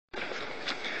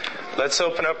Let's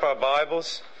open up our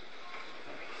Bibles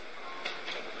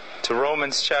to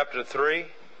Romans chapter 3.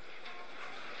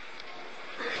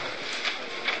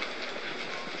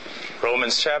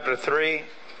 Romans chapter 3,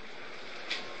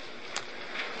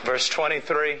 verse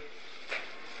 23.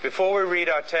 Before we read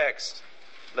our text,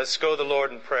 let's go to the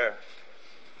Lord in prayer.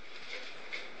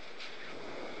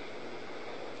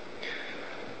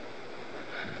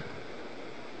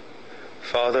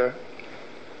 Father,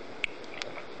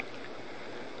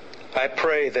 I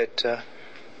pray that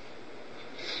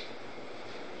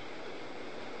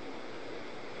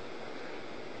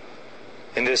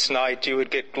in this night you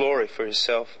would get glory for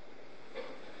yourself.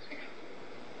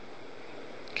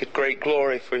 Get great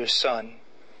glory for your Son.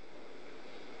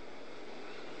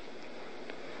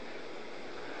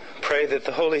 Pray that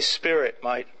the Holy Spirit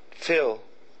might fill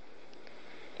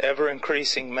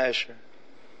ever-increasing measure.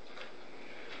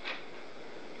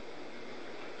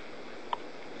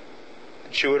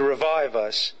 That you would revive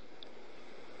us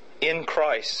in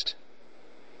Christ,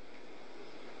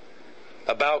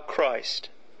 about Christ.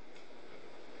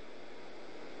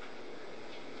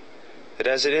 That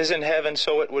as it is in heaven,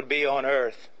 so it would be on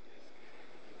earth.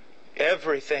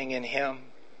 Everything in Him,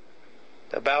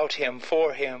 about Him,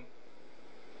 for Him.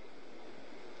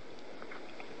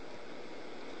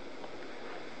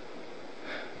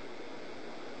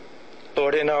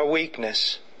 Lord, in our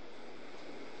weakness,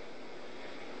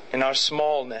 in our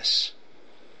smallness,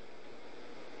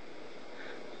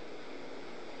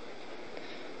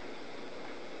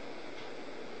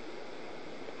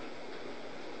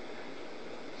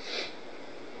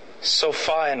 so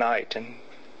finite and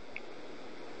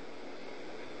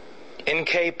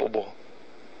incapable.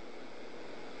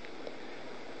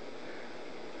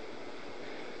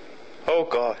 Oh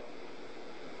God.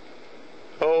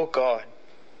 Oh God.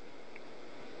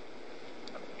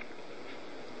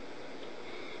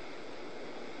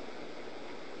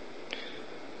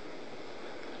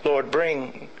 Lord,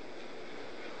 bring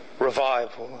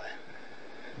revival.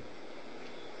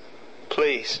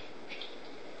 Please.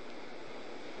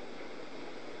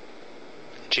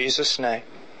 In Jesus' name.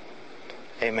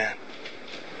 Amen.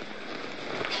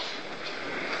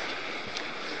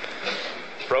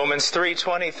 Romans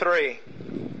 3:23.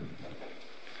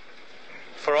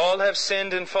 For all have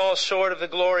sinned and fall short of the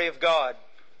glory of God,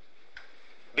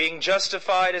 being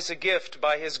justified as a gift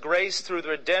by His grace through the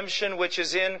redemption which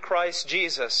is in Christ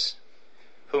Jesus,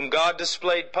 whom God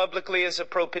displayed publicly as a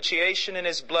propitiation in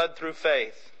His blood through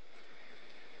faith.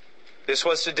 This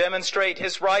was to demonstrate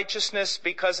His righteousness,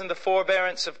 because in the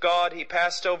forbearance of God He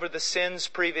passed over the sins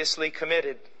previously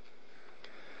committed.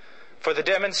 For the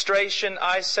demonstration,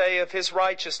 I say, of His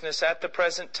righteousness at the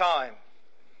present time,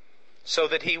 so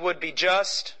that He would be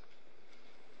just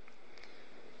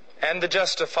and the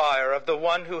justifier of the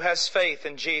one who has faith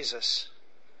in Jesus.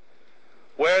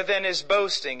 Where then is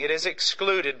boasting? It is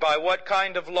excluded. By what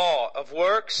kind of law? Of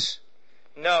works?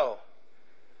 No,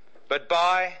 but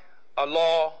by a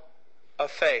law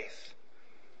of faith.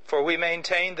 For we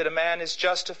maintain that a man is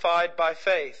justified by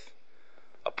faith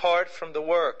apart from the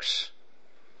works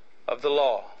of the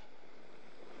law.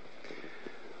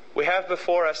 We have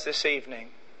before us this evening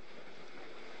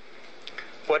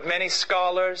what many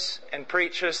scholars and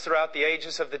preachers throughout the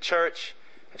ages of the church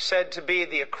have said to be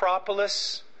the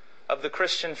Acropolis of the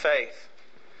Christian faith,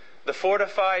 the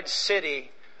fortified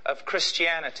city of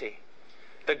Christianity,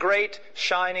 the great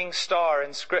shining star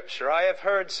in Scripture. I have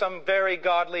heard some very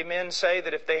godly men say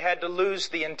that if they had to lose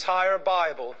the entire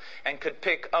Bible and could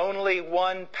pick only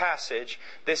one passage,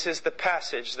 this is the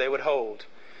passage they would hold.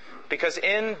 Because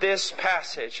in this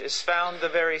passage is found the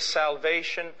very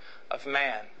salvation of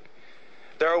man.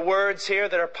 There are words here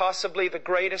that are possibly the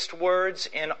greatest words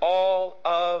in all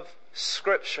of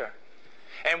Scripture.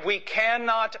 And we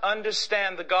cannot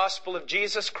understand the gospel of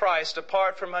Jesus Christ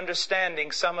apart from understanding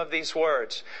some of these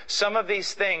words, some of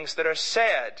these things that are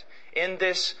said in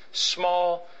this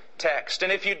small text.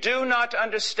 And if you do not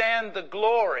understand the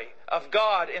glory of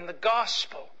God in the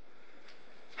gospel,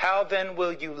 how then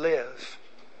will you live?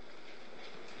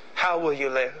 How will you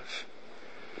live?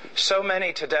 So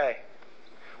many today,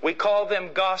 we call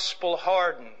them gospel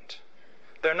hardened.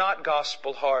 They're not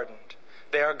gospel hardened.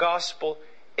 They are gospel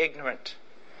ignorant.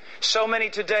 So many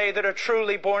today that are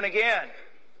truly born again,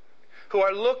 who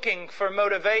are looking for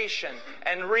motivation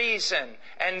and reason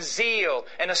and zeal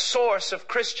and a source of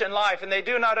Christian life, and they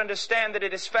do not understand that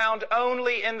it is found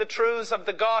only in the truths of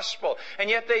the gospel, and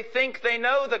yet they think they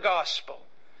know the gospel.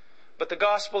 But the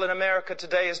gospel in America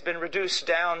today has been reduced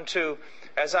down to,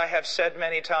 as I have said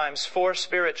many times, 4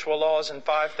 spiritual laws and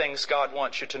 5 things God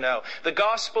wants you to know. The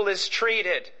gospel is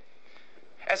treated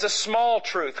as a small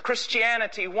truth,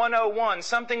 Christianity 101,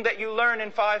 something that you learn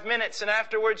in 5 minutes and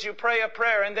afterwards you pray a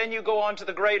prayer and then you go on to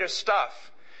the greater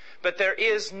stuff. But there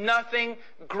is nothing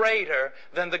greater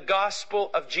than the gospel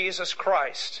of Jesus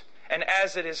Christ, and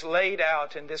as it is laid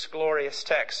out in this glorious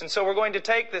text. And so we're going to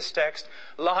take this text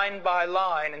line by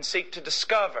line and seek to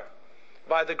discover,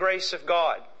 by the grace of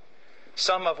God,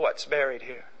 some of what's buried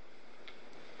here.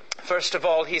 First of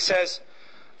all, he says,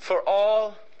 "For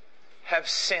all have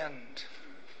sinned."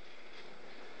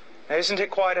 Now, isn't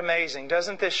it quite amazing?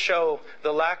 Doesn't this show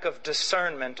the lack of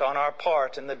discernment on our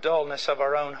part and the dullness of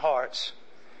our own hearts?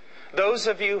 Those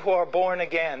of you who are born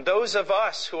again, those of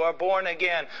us who are born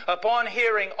again, upon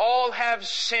hearing all have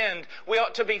sinned, we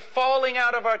ought to be falling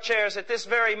out of our chairs at this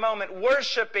very moment,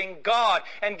 worshiping God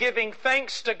and giving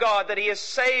thanks to God that He has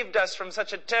saved us from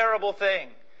such a terrible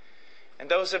thing. And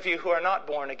those of you who are not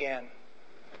born again,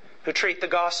 who treat the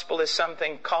gospel as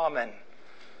something common,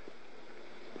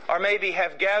 or maybe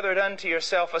have gathered unto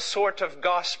yourself a sort of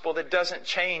gospel that doesn't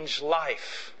change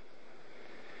life,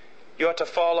 you ought to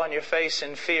fall on your face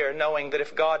in fear, knowing that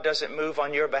if God doesn't move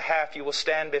on your behalf, you will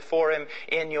stand before Him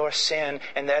in your sin,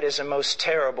 and that is a most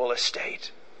terrible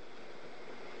estate.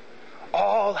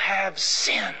 All have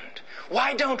sinned.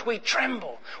 Why don't we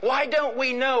tremble? Why don't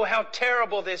we know how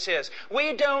terrible this is?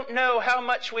 We don't know how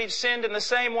much we've sinned in the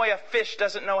same way a fish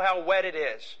doesn't know how wet it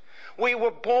is. We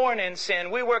were born in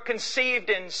sin. We were conceived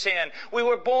in sin. We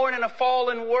were born in a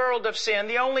fallen world of sin.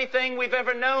 The only thing we've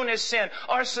ever known is sin.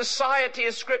 Our society,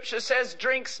 as Scripture says,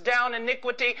 drinks down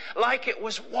iniquity like it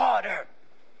was water.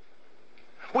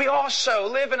 We also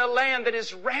live in a land that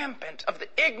is rampant of the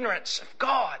ignorance of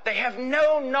God. They have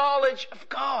no knowledge of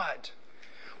God.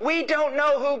 We don't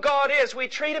know who God is. We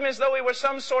treat Him as though He were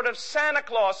some sort of Santa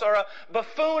Claus or a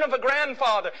buffoon of a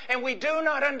grandfather. And we do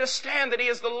not understand that He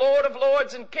is the Lord of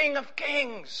lords and King of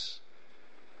kings.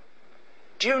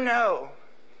 Do you know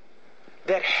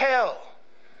that hell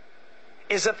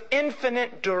is of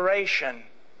infinite duration?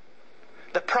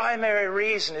 The primary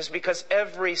reason is because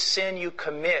every sin you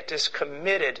commit is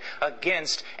committed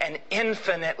against an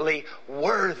infinitely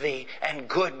worthy and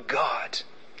good God.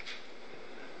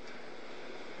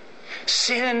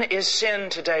 Sin is sin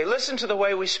today. Listen to the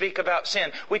way we speak about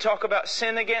sin. We talk about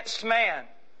sin against man.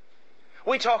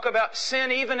 We talk about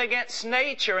sin even against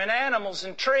nature and animals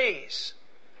and trees.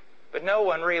 But no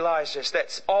one realizes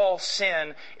that all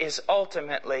sin is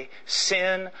ultimately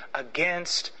sin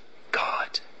against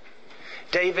God.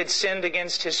 David sinned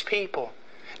against his people.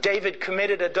 David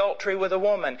committed adultery with a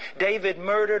woman. David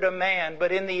murdered a man,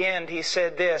 but in the end he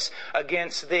said this,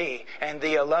 "Against thee and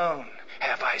thee alone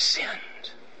have I sinned."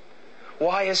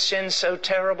 Why is sin so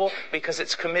terrible? Because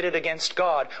it's committed against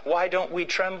God. Why don't we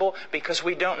tremble? Because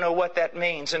we don't know what that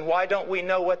means. And why don't we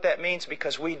know what that means?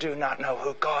 Because we do not know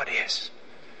who God is.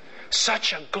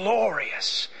 Such a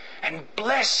glorious and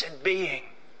blessed being.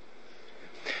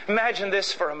 Imagine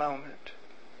this for a moment.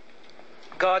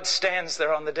 God stands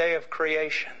there on the day of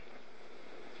creation,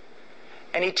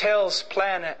 and He tells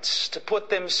planets to put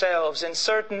themselves in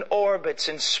certain orbits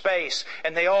in space,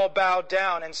 and they all bow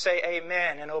down and say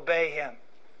amen and obey Him.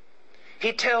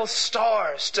 He tells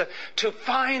stars to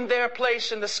find their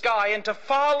place in the sky and to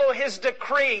follow His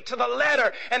decree to the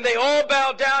letter, and they all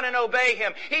bow down and obey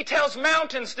Him. He tells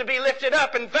mountains to be lifted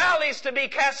up and valleys to be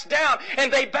cast down,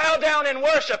 and they bow down and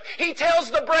worship. He tells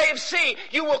the brave sea,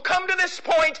 "You will come to this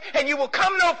point and you will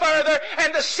come no further,"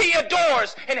 and the sea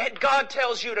adores. And God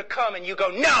tells you to come and you go,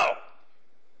 "No!"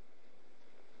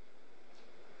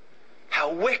 How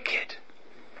wicked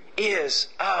is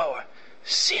our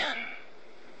sin.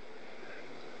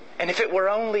 And if it were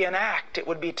only an act, it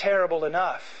would be terrible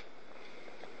enough.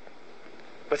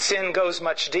 But sin goes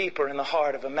much deeper in the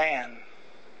heart of a man.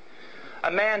 A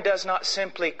man does not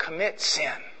simply commit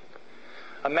sin.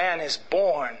 A man is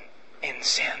born in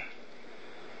sin.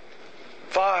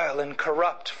 Vile and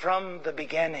corrupt from the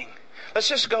beginning. Let's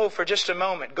just go for just a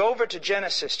moment. Go over to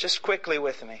Genesis just quickly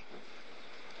with me.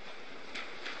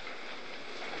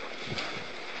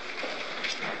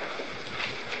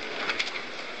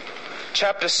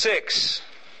 Chapter 6,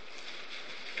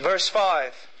 verse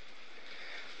 5.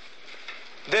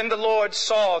 Then the Lord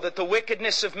saw that the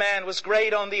wickedness of man was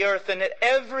great on the earth, and that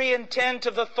every intent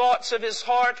of the thoughts of his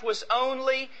heart was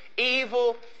only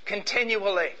evil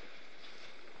continually.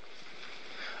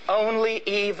 Only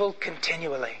evil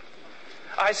continually.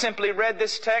 I simply read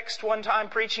this text one time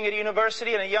preaching at a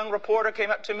university, and a young reporter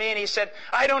came up to me and he said,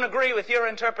 "I don't agree with your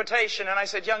interpretation." And I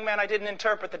said, "Young man, I didn't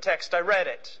interpret the text, I read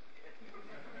it."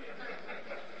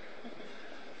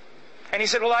 And he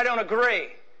said, "Well, I don't agree."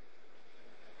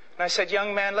 And I said,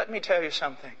 "Young man, let me tell you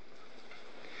something.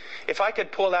 If I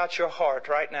could pull out your heart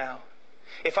right now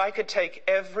if I could take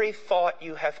every thought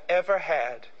you have ever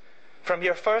had, from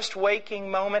your first waking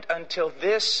moment until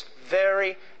this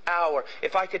very hour,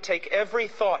 if I could take every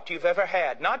thought you've ever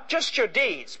had, not just your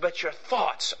deeds, but your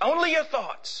thoughts, only your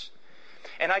thoughts,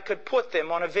 and I could put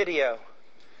them on a video,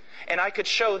 and I could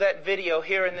show that video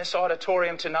here in this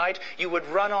auditorium tonight, you would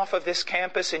run off of this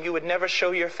campus and you would never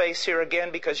show your face here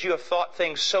again because you have thought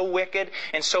things so wicked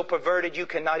and so perverted you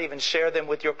cannot even share them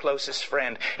with your closest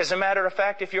friend. As a matter of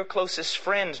fact, if your closest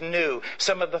friend knew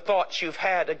some of the thoughts you've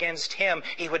had against him,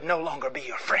 he would no longer be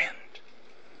your friend.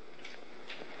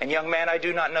 And young man, I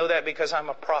do not know that because I'm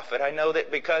a prophet. I know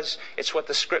that because it's what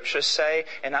the Scriptures say,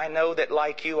 and I know that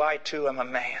like you, I too am a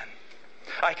man.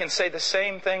 I can say the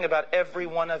same thing about every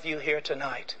one of you here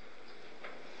tonight.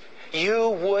 You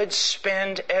would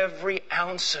spend every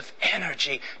ounce of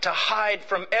energy to hide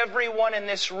from everyone in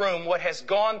this room what has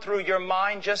gone through your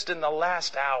mind just in the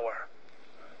last hour.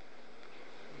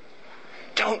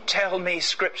 Don't tell me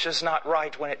Scripture's not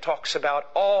right when it talks about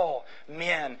all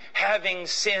men having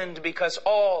sinned because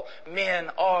all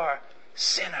men are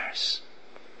sinners.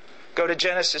 Go to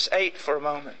Genesis 8 for a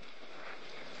moment.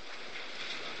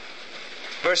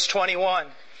 Verse 21.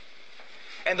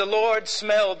 And the Lord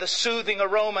smelled the soothing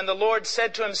aroma, and the Lord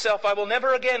said to himself, I will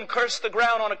never again curse the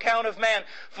ground on account of man,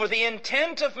 for the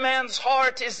intent of man's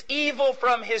heart is evil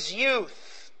from his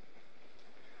youth.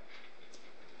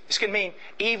 This can mean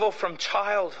evil from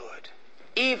childhood,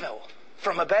 evil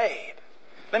from a babe.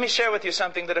 Let me share with you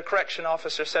something that a correction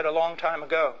officer said a long time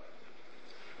ago.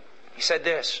 He said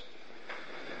this: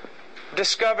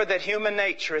 discover that human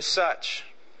nature is such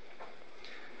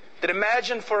that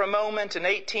imagine for a moment an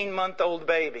 18-month-old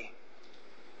baby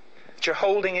that you're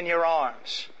holding in your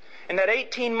arms. And that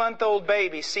 18-month-old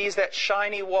baby sees that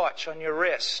shiny watch on your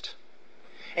wrist.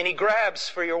 And he grabs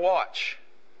for your watch.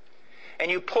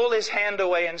 And you pull his hand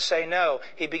away and say no.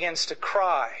 He begins to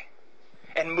cry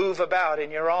and move about in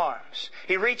your arms.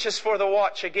 He reaches for the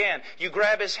watch again. You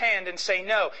grab his hand and say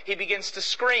no. He begins to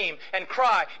scream and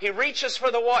cry. He reaches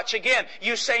for the watch again.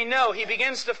 You say no. He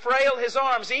begins to flail his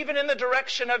arms even in the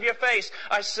direction of your face.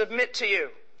 I submit to you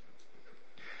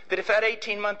that if that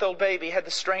 18-month-old baby had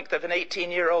the strength of an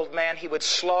 18-year-old man, he would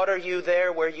slaughter you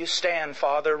there where you stand,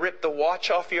 Father, rip the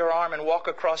watch off your arm and walk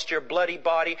across your bloody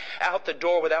body out the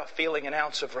door without feeling an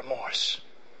ounce of remorse.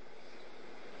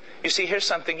 You see, here's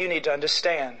something you need to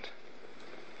understand.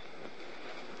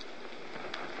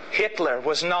 Hitler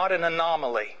was not an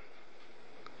anomaly.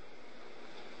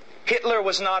 Hitler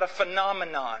was not a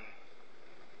phenomenon.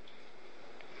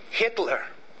 Hitler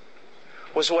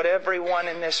was what everyone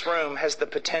in this room has the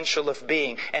potential of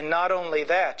being. And not only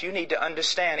that, you need to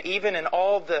understand, even in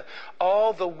all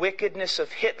the wickedness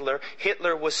of Hitler,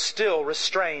 Hitler was still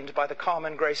restrained by the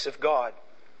common grace of God.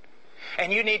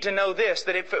 And you need to know this,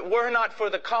 that if it were not for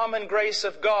the common grace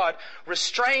of God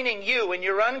restraining you in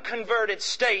your unconverted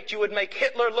state, you would make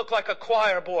Hitler look like a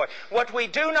choir boy. What we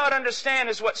do not understand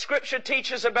is what Scripture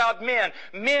teaches about men.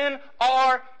 Men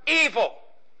are evil.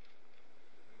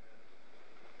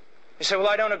 You say, well,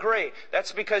 I don't agree.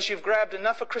 That's because you've grabbed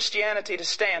enough of Christianity to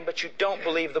stand, but you don't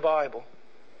believe the Bible.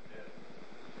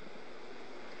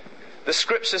 The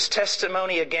Scripture's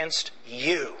testimony against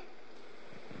you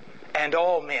and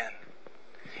all men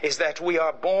is that we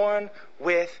are born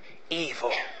with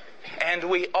evil. And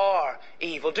we are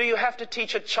evil. Do you have to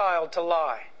teach a child to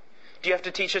lie? Do you have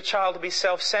to teach a child to be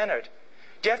self-centered?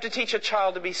 Do you have to teach a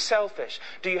child to be selfish?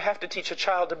 Do you have to teach a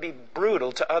child to be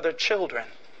brutal to other children?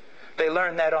 They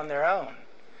learn that on their own.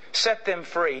 Set them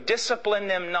free. Discipline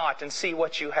them not and see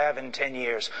what you have in 10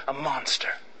 years. A monster.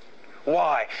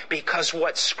 Why? Because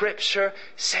what Scripture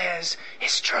says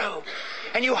is true.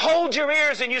 And you hold your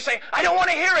ears and you say, I don't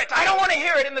want to hear it. I don't want to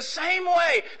hear it. In the same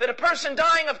way that a person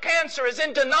dying of cancer is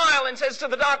in denial and says to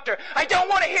the doctor, I don't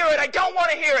want to hear it. I don't want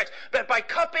to hear it. But by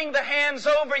cupping the hands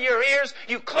over your ears,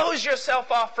 you close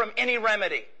yourself off from any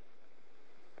remedy.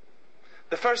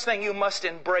 The first thing you must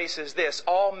embrace is this.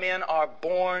 All men are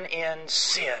born in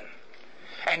sin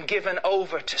and given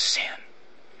over to sin.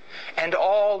 And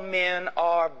all men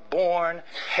are born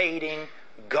hating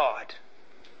God.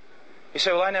 You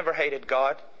say, well, I never hated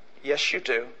God. Yes, you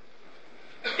do.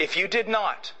 If you did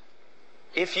not,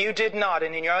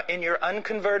 and in your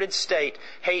unconverted state,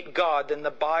 hate God, then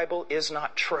the Bible is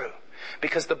not true.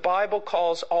 Because the Bible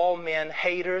calls all men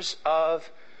haters of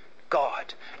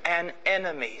God and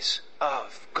enemies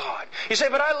of God. You say,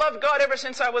 but I loved God ever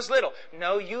since I was little.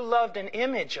 No, you loved an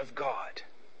image of God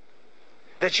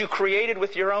that you created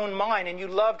with your own mind, and you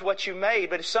loved what you made.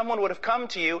 But if someone would have come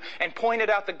to you and pointed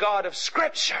out the God of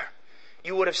Scripture,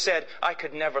 you would have said, I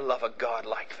could never love a God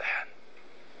like that.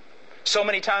 So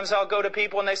many times I'll go to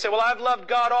people and they say, well, I've loved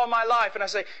God all my life. And I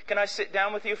say, can I sit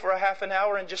down with you for a half an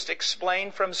hour and just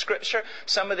explain from Scripture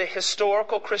some of the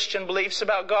historical Christian beliefs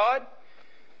about God?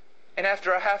 And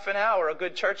after a half an hour, a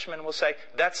good churchman will say,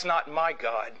 that's not my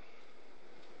God.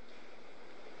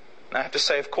 And I have to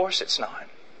say, of course it's not.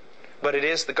 But it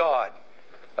is the God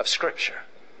of Scripture.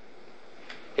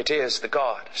 It is the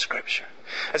God of Scripture.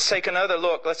 Let's take another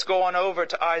look. Let's go on over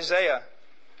to Isaiah.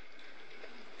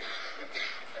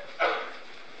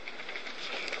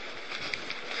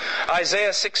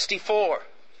 Isaiah 64,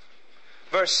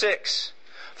 verse 6.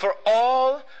 For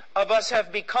all of us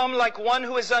have become like one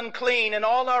who is unclean, and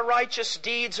all our righteous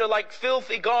deeds are like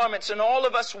filthy garments, and all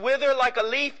of us wither like a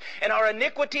leaf, and our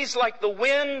iniquities like the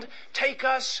wind take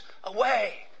us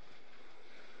away.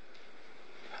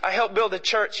 I helped build a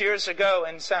church years ago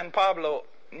in San Pablo,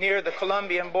 near the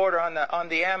Colombian border on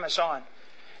the Amazon,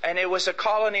 and it was a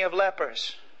colony of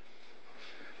lepers.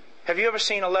 Have you ever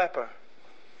seen a leper?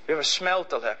 Have you ever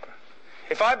smelt a leper?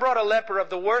 If I brought a leper of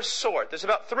the worst sort, there's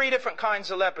about 3 different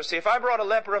kinds of leprosy. If I brought a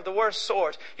leper of the worst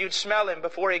sort, you'd smell him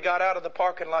before he got out of the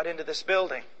parking lot into this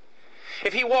building.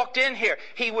 If he walked in here,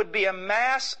 he would be a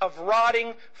mass of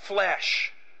rotting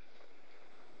flesh,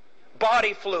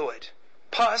 body fluid,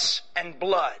 pus, and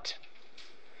blood.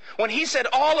 When he said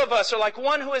all of us are like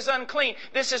one who is unclean,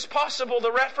 this is possible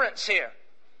the reference here.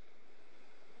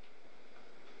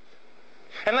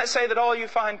 And let's say that all you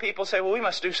fine people say, well, we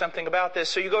must do something about this.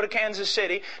 So you go to Kansas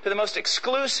City, to the most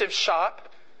exclusive shop,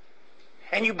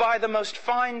 and you buy the most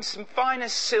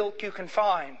finest silk you can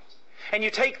find. And you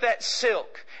take that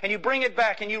silk, and you bring it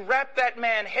back, and you wrap that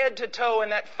man head to toe in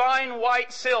that fine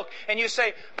white silk, and you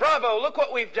say, bravo, look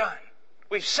what we've done.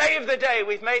 We've saved the day.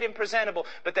 We've made him presentable.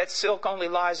 But that silk only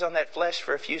lies on that flesh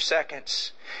for a few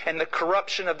seconds. And the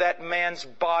corruption of that man's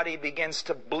body begins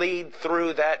to bleed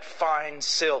through that fine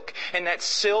silk. And that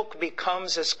silk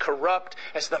becomes as corrupt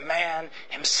as the man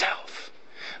himself.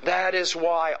 That is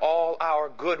why all our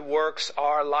good works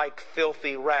are like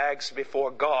filthy rags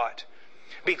before God.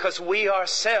 Because we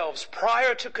ourselves,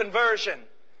 prior to conversion,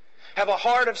 have a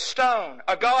heart of stone,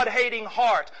 a God-hating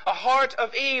heart, a heart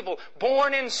of evil,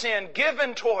 born in sin,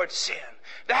 given towards sin.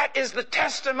 That is the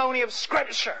testimony of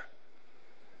Scripture.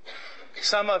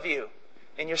 Some of you,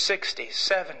 in your 60s,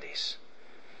 70s,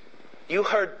 you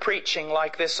heard preaching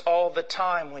like this all the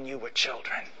time when you were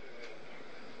children.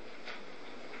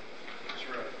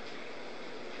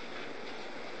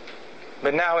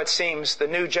 But now it seems the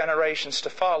new generations to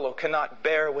follow cannot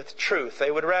bear with truth. They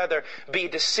would rather be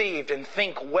deceived and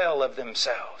think well of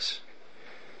themselves.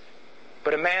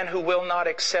 But a man who will not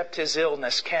accept his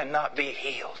illness cannot be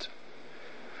healed.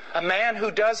 A man who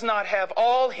does not have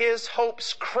all his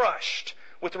hopes crushed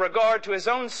with regard to his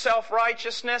own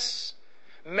self-righteousness,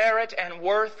 merit, and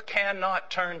worth cannot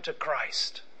turn to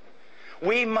Christ.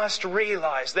 We must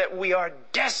realize that we are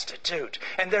destitute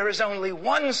and there is only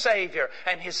one Savior,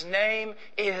 and His name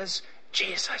is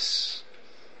Jesus.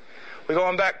 We're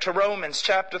going back to Romans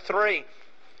chapter 3.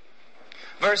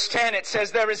 Verse 10, it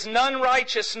says, there is none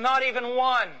righteous, not even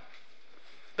one.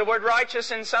 The word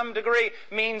righteous in some degree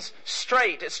means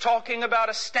straight. It's talking about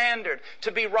a standard.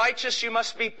 To be righteous, you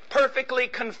must be perfectly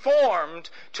conformed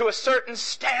to a certain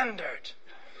standard.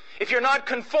 If you're not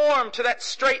conformed to that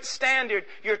straight standard,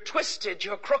 you're twisted,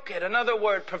 you're crooked. Another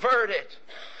word, perverted.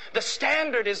 The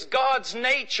standard is God's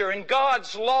nature and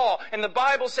God's law. And the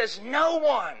Bible says no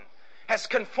one has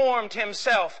conformed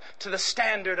himself to the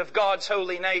standard of God's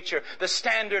holy nature, the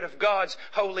standard of God's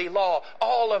holy law.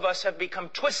 All of us have become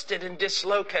twisted and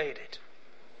dislocated.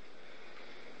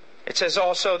 It says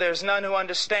also, there's none who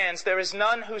understands. There is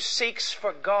none who seeks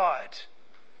for God.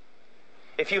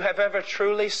 If you have ever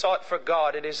truly sought for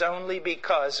God, it is only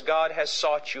because God has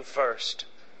sought you first.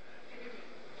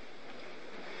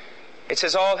 It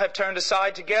says, all have turned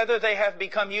aside together, they have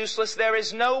become useless. There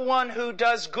is no one who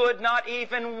does good, not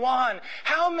even one.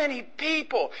 How many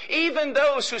people, even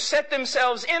those who set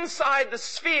themselves inside the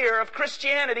sphere of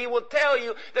Christianity, will tell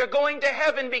you they're going to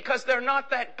heaven because they're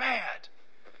not that bad.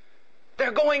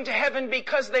 They're going to heaven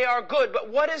because they are good. But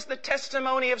what is the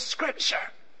testimony of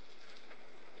Scripture?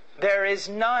 There is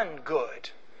none good.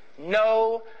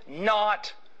 No,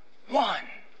 not one.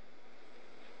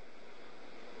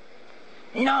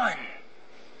 None.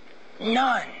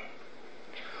 None.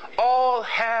 All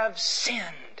have sinned.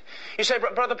 You say,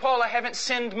 Brother Paul, I haven't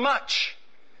sinned much.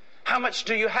 How much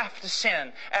do you have to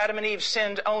sin? Adam and Eve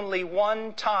sinned only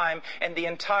one time, and the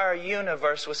entire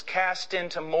universe was cast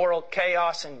into moral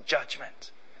chaos and judgment.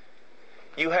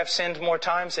 You have sinned more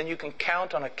times than you can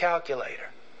count on a calculator.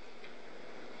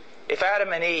 If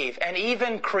Adam and Eve, and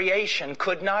even creation,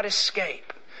 could not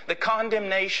escape the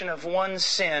condemnation of one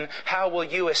sin, how will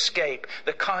you escape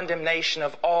the condemnation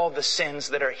of all the sins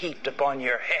that are heaped upon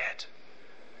your head?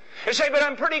 You say, but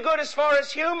I'm pretty good as far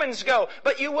as humans go.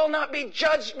 But you will not be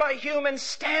judged by human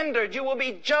standard. You will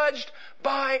be judged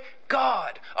by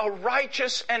God, a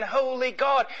righteous and holy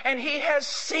God. And He has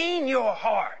seen your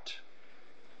heart.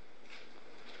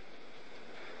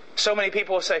 So many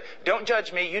people will say, don't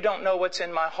judge me, you don't know what's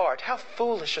in my heart. How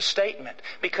foolish a statement,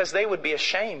 because they would be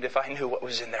ashamed if I knew what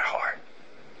was in their heart.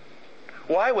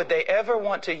 Why would they ever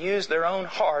want to use their own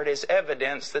heart as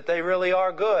evidence that they really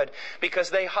are good?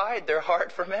 Because they hide their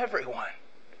heart from everyone.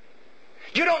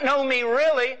 You don't know me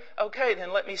really? Okay,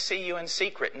 then let me see you in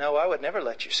secret. No, I would never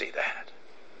let you see that.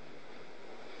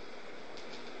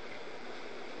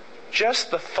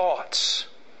 Just the thoughts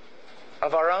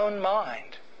of our own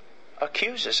mind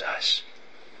accuses us.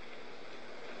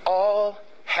 All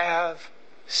have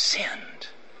sinned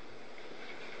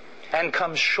and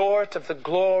come short of the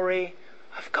glory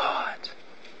of God.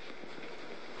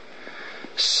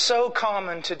 So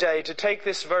common today to take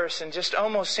this verse and just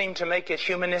almost seem to make it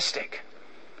humanistic.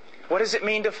 What does it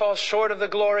mean to fall short of the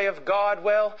glory of God?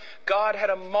 Well, God had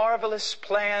a marvelous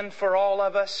plan for all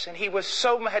of us, and He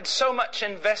had so much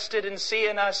invested in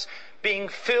seeing us being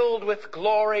filled with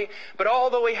glory. But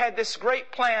although He had this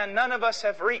great plan, none of us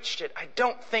have reached it. I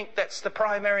don't think that's the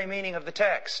primary meaning of the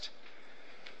text.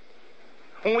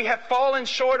 When we have fallen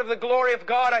short of the glory of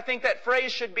God, I think that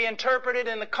phrase should be interpreted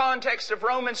in the context of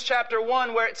Romans chapter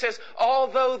 1, where it says,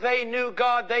 although they knew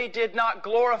God, they did not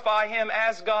glorify Him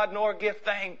as God nor give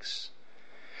thanks.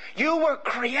 You were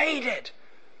created.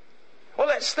 Well,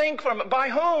 let's think from it. By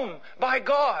whom? By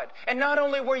God. And not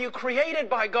only were you created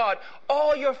by God,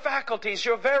 all your faculties,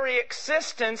 your very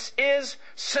existence is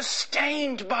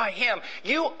sustained by Him.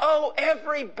 You owe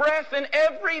every breath and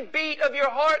every beat of your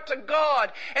heart to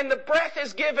God. And the breath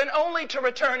is given only to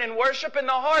return in worship, and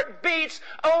the heart beats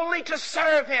only to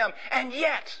serve Him. And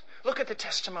yet, look at the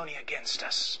testimony against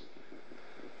us.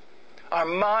 Our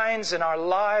minds and our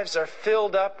lives are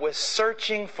filled up with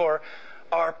searching for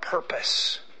our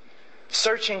purpose.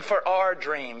 Searching for our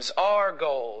dreams, our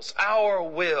goals, our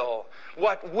will,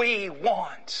 what we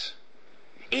want.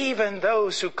 Even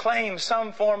those who claim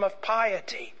some form of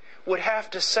piety would have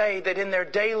to say that in their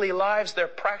daily lives they're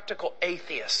practical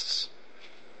atheists.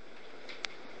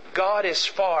 God is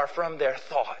far from their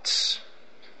thoughts.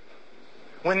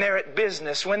 When they're at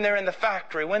business, when they're in the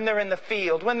factory, when they're in the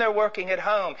field, when they're working at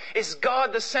home, is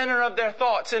God the center of their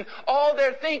thoughts? And all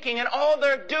their thinking and all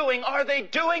they're doing, are they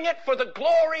doing it for the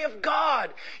glory of God?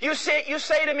 You say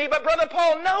to me, but Brother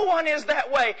Paul, no one is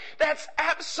that way. That's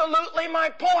absolutely my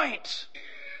point.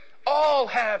 All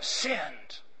have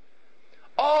sinned.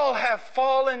 All have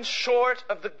fallen short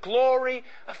of the glory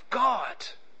of God.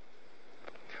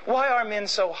 Why are men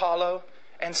so hollow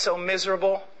and so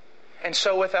miserable and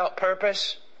so without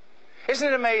purpose? Isn't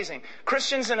it amazing?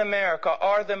 Christians in America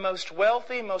are the most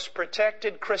wealthy, most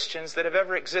protected Christians that have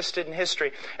ever existed in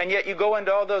history. And yet you go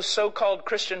into all those so-called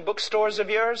Christian bookstores of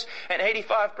yours, and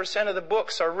 85% of the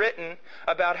books are written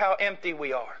about how empty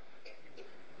we are.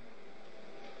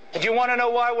 Do you want to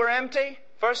know why we're empty?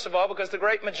 First of all, because the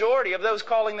great majority of those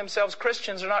calling themselves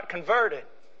Christians are not converted.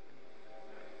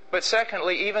 But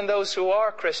secondly, even those who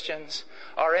are Christians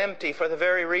are empty for the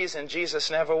very reason Jesus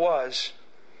never was.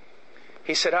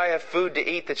 He said, I have food to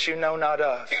eat that you know not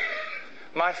of.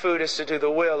 My food is to do the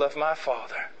will of my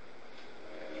Father.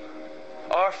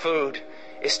 Our food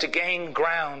is to gain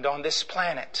ground on this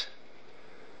planet.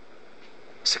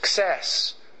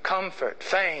 Success, comfort,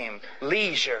 fame,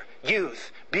 leisure,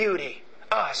 youth, beauty.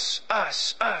 Us,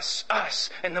 us, us, us.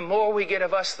 And the more we get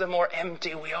of us, the more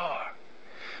empty we are.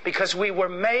 Because we were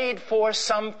made for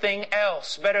something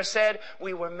else. Better said,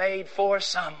 we were made for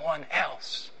someone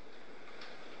else.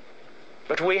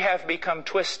 But we have become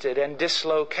twisted and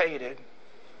dislocated.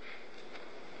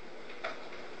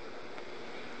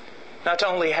 Not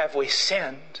only have we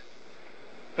sinned,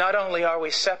 not only are we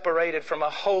separated from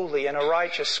a holy and a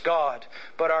righteous God,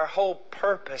 but our whole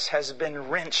purpose has been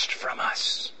wrenched from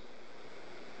us.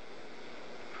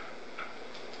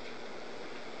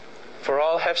 For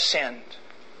all have sinned,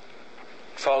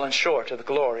 fallen short of the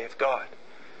glory of God.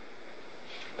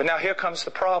 But now here comes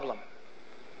the problem.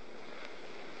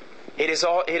 It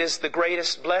is the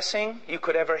greatest blessing you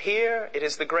could ever hear. It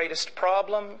is the greatest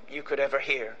problem you could ever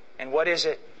hear. And what is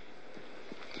it?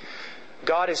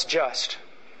 God is just.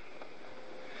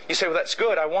 You say, well, that's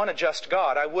good. I want a just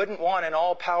God. I wouldn't want an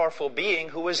all-powerful being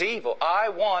who is evil. I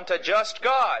want a just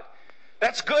God.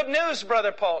 That's good news,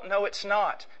 Brother Paul. No, it's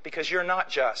not, because you're not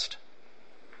just.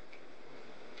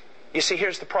 You see,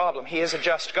 here's the problem. He is a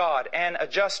just God. And a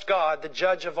just God, the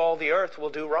judge of all the earth, will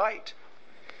do right.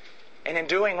 And in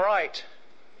doing right,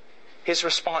 His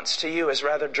response to you is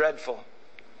rather dreadful.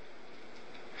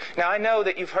 Now, I know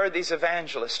that you've heard these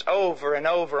evangelists over and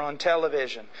over on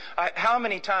television. How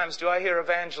many times do I hear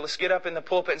evangelists get up in the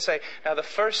pulpit and say, now the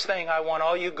first thing I want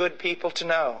all you good people to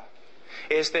know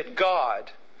is that God,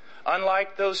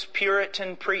 unlike those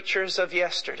Puritan preachers of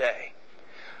yesterday,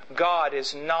 God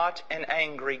is not an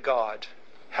angry God.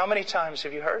 How many times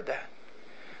have you heard that?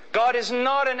 God is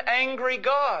not an angry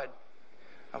God.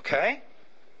 Okay?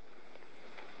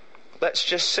 Let's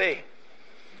just see.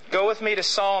 Go with me to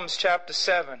Psalms chapter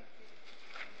 7.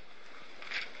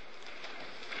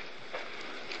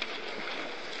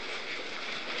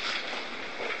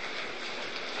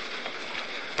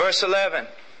 Verse 11.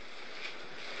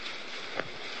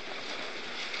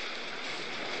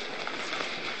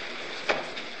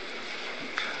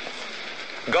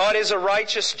 God is a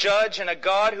righteous judge and a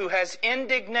God who has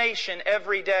indignation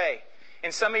every day.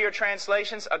 In some of your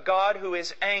translations, a God who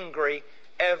is angry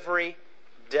every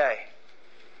day.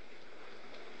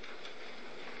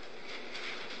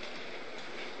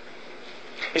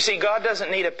 You see, God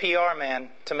doesn't need a PR man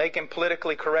to make Him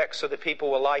politically correct so that people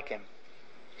will like Him.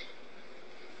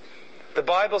 The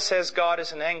Bible says God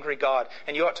is an angry God,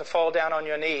 and you ought to fall down on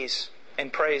your knees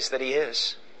and praise that He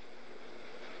is.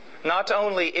 Not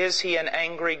only is He an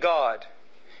angry God,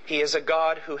 He is a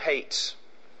God who hates.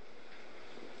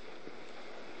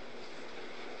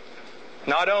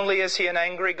 Not only is He an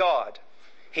angry God,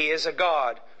 He is a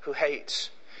God who hates.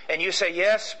 And you say,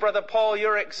 yes, Brother Paul,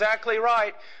 you're exactly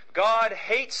right. God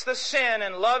hates the sin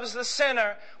and loves the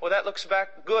sinner. Well, that looks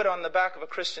good on the back of a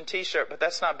Christian t-shirt, but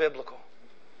that's not biblical.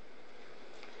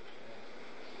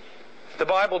 The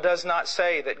Bible does not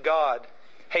say that God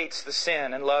hates the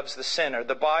sin and loves the sinner.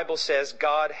 The Bible says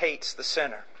God hates the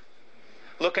sinner.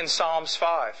 Look in Psalms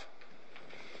 5.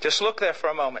 Just look there for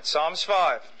a moment. Psalms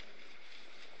 5.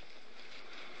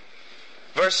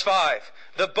 Verse 5.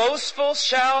 The boastful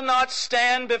shall not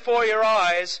stand before your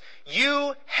eyes.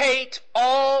 You hate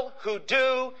all who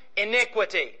do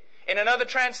iniquity. In another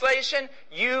translation,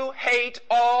 you hate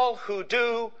all who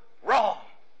do wrong.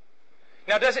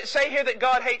 Now, does it say here that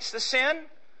God hates the sin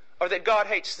or that God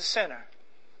hates the sinner?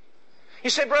 You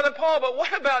say, Brother Paul, but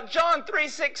what about John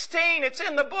 3:16? It's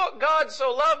in the book. God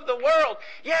so loved the world.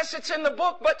 Yes, it's in the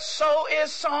book, but so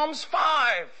is Psalms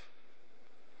 5.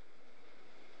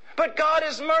 But God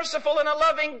is merciful and a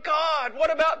loving God.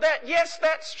 What about that? Yes,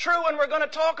 that's true, and we're going to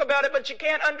talk about it, but you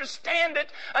can't understand it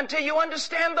until you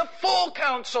understand the full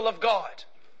counsel of God.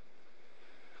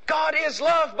 God is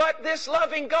love, but this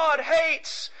loving God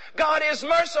hates. God is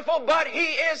merciful, but He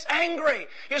is angry.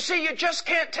 You see, you just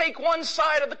can't take one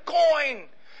side of the coin,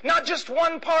 not just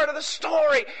one part of the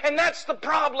story, and that's the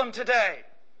problem today.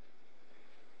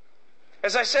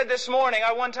 As I said this morning,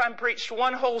 I one time preached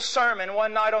one whole sermon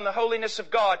one night on the holiness of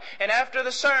God. And after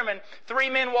the sermon, 3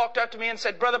 men walked up to me and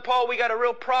said, Brother Paul, we got a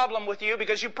real problem with you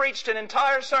because you preached an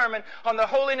entire sermon on the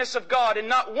holiness of God and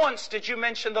not once did you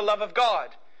mention the love of God.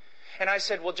 And I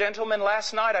said, well, gentlemen,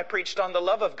 last night I preached on the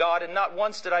love of God and not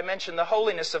once did I mention the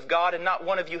holiness of God and not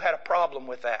one of you had a problem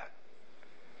with that.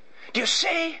 Do you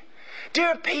see?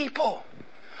 Dear people,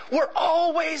 we're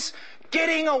always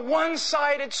getting a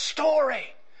one-sided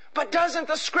story. But doesn't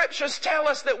the Scriptures tell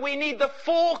us that we need the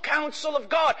full counsel of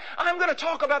God? I'm going to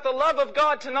talk about the love of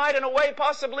God tonight in a way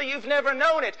possibly you've never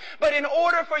known it. But in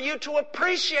order for you to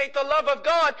appreciate the love of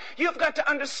God, you've got to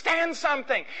understand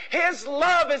something. His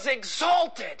love is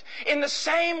exalted in the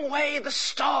same way the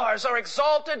stars are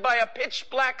exalted by a pitch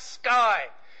black sky.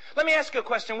 Let me ask you a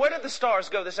question. Where did the stars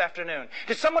go this afternoon?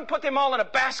 Did someone put them all in a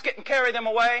basket and carry them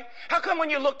away? How come when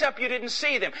you looked up you didn't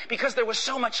see them? Because there was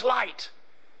so much light.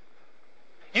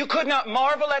 You could not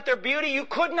marvel at their beauty. You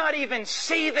could not even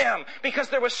see them because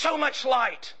there was so much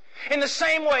light. In the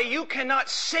same way, you cannot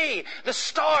see the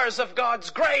stars of God's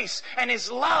grace and His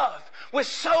love with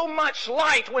so much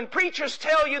light. When preachers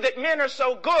tell you that men are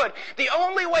so good, the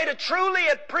only way to truly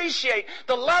appreciate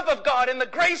the love of God and the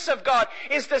grace of God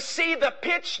is to see the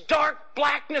pitch dark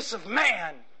blackness of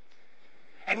man.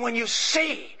 And when you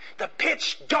see the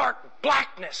pitch dark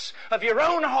blackness of your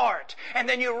own heart, and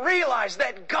then you realize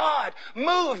that God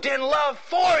moved in love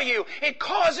for you, it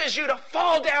causes you to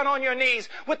fall down on your knees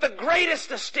with the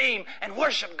greatest esteem and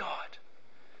worship God.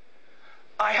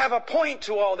 I have a point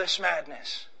to all this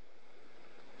madness.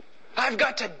 I've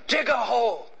got to dig a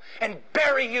hole and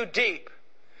bury you deep.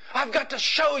 I've got to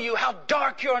show you how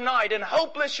dark your night and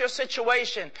hopeless your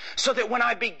situation, so that when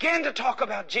I begin to talk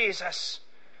about Jesus,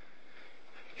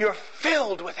 you're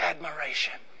filled with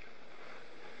admiration.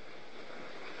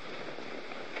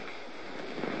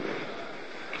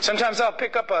 Sometimes I'll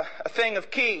pick up a thing of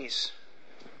keys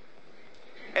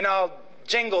and I'll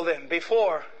jingle them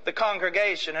before the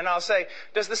congregation and I'll say,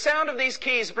 does the sound of these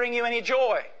keys bring you any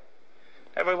joy?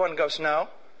 Everyone goes, no.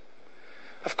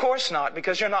 Of course not,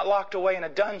 because you're not locked away in a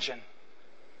dungeon.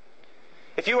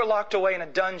 If you were locked away in a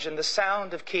dungeon, the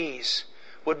sound of keys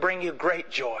would bring you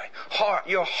great joy.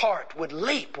 Your heart would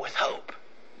leap with hope.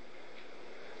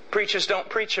 Preachers don't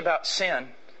preach about sin,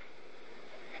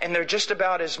 and they're just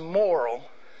about as moral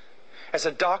as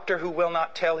a doctor who will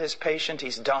not tell his patient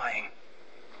he's dying.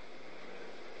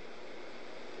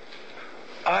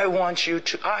 I want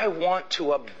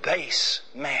to abase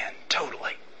man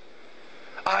totally.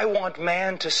 I want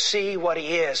man to see what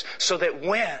he is, so that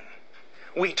when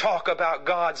we talk about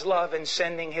God's love in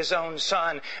sending His own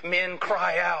Son, men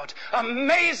cry out,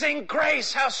 "Amazing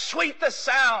grace, how sweet the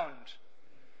sound!"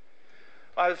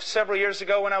 Several years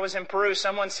ago when I was in Peru,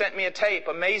 someone sent me a tape,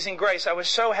 Amazing Grace. I was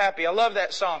so happy. I love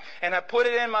that song. And I put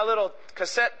it in my little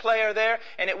cassette player there,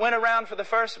 and it went around for the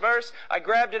first verse. I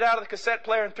grabbed it out of the cassette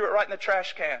player and threw it right in the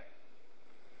trash can.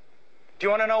 Do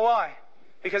you want to know why?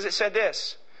 Because it said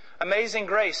this, "Amazing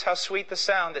grace, how sweet the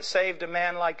sound that saved a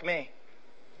man like me."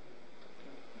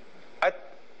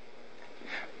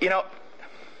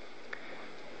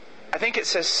 I think it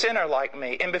says sinner like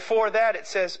me. And before that it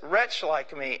says wretch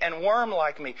like me and worm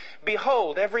like me.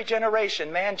 Behold, every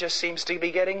generation, man just seems to be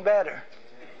getting better.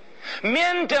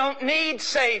 Men don't need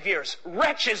saviors.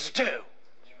 Wretches do.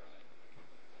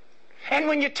 And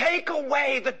when you take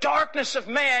away the darkness of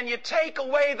man, you take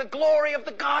away the glory of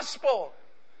the gospel.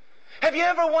 Have you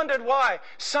ever wondered why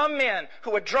some men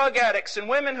who are drug addicts and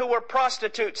women who were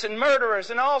prostitutes and murderers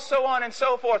and all so on and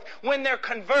so forth, when they're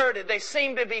converted, they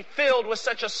seem to be filled with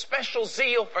such a special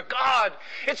zeal for God?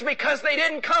 It's because they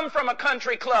didn't come from a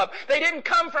country club. They didn't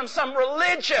come from some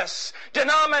religious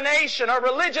denomination or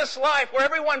religious life where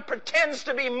everyone pretends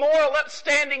to be moral,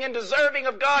 upstanding, and deserving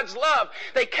of God's love.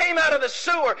 They came out of the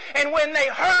sewer, and when they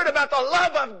heard about the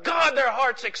love of God, their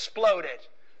hearts exploded.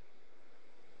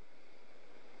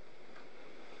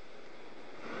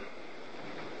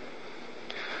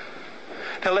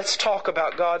 Now let's talk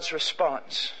about God's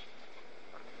response.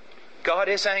 God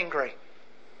is angry.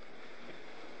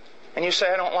 And you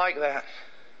say, I don't like that.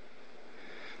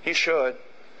 You should.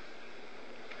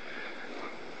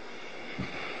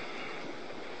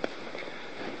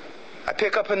 I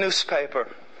pick up a newspaper,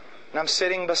 and I'm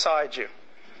sitting beside you.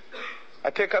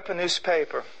 I pick up a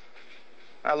newspaper,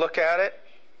 I look at it,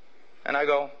 and I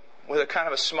go, with a kind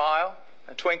of a smile,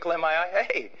 a twinkle in my eye,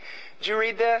 "Hey, did you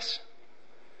read this?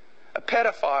 A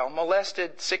pedophile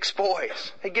molested 6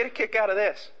 boys. Hey, get a kick out of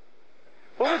this."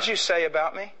 What would you say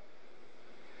about me?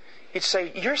 You'd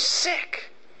say, "You're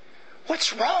sick.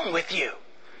 What's wrong with you?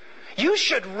 You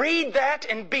should read that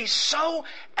and be so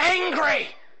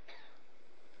angry."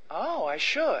 Oh, I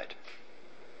should.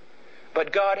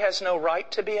 But God has no right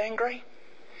to be angry.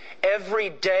 Every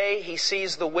day He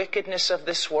sees the wickedness of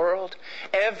this world.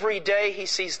 Every day He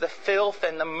sees the filth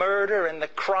and the murder and the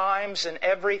crimes and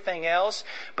everything else.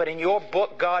 But in your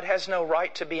book, God has no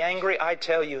right to be angry. I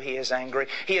tell you, He is angry.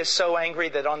 He is so angry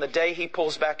that on the day He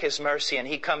pulls back His mercy and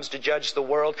He comes to judge the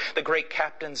world, the great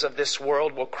captains of this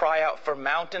world will cry out for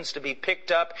mountains to be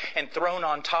picked up and thrown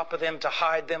on top of them to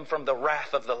hide them from the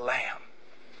wrath of the Lamb.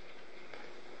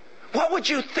 What would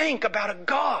you think about a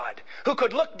God who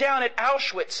could look down at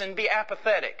Auschwitz and be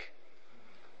apathetic?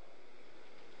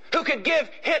 Who could give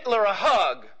Hitler a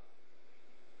hug?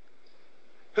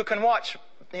 Who can watch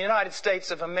the United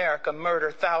States of America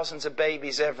murder thousands of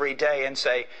babies every day and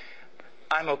say,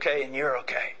 "I'm okay and you're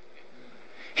okay"?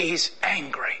 He's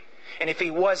angry. And if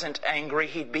He wasn't angry,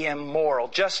 He'd be immoral,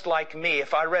 just like me.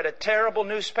 If I read a terrible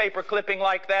newspaper clipping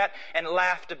like that and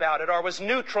laughed about it, or was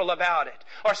neutral about it,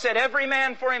 or said, "Every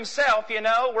man for himself, you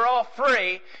know, we're all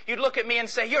free," you'd look at me and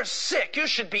say, "You're sick, you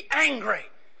should be angry."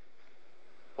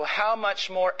 Well, how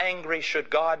much more angry should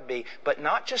God be? But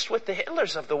not just with the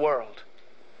Hitlers of the world,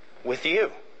 with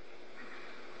you.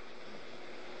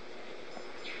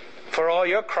 For all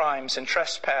your crimes and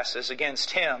trespasses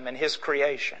against Him and His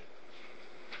creation.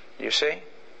 You see?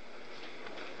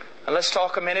 And let's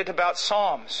talk a minute about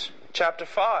Psalms chapter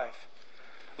 5.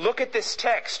 Look at this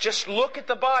text. Just look at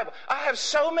the Bible. I have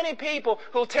so many people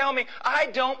who'll tell me, "I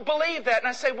don't believe that." And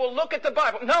I say, "Well, look at the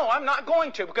Bible." No, I'm not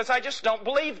going to, because I just don't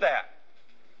believe that.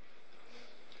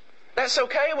 That's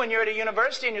okay when you're at a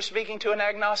university and you're speaking to an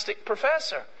agnostic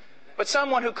professor. But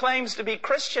someone who claims to be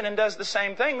Christian and does the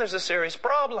same thing, there's a serious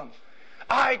problem.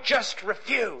 I just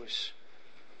refuse.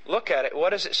 Look at it. What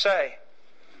does it say?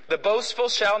 "The boastful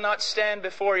shall not stand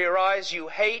before your eyes. You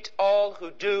hate all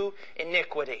who do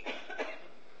iniquity."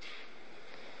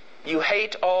 You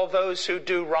hate all those who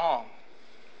do wrong.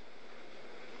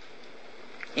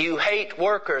 You hate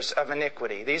workers of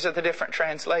iniquity. These are the different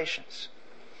translations.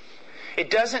 It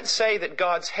doesn't say that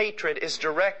God's hatred is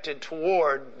directed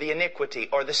toward the iniquity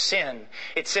or the sin.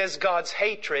 It says God's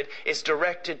hatred is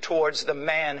directed towards the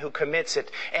man who commits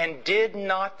it. And did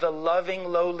not the loving,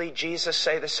 lowly Jesus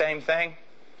say the same thing?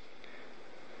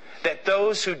 That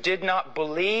those who did not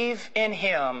believe in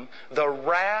Him, the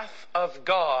wrath of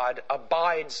God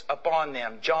abides upon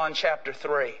them. John chapter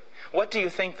 3. What do you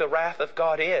think the wrath of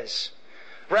God is?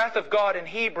 Wrath of God in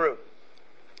Hebrew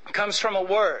comes from a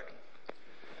word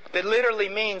that literally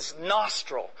means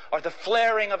nostril, or the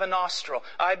flaring of a nostril.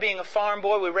 I, being a farm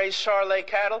boy, we raised Charolais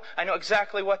cattle. I know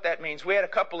exactly what that means. We had a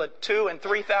couple of 2,000 and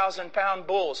 3,000 pound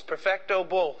bulls, perfecto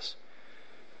bulls.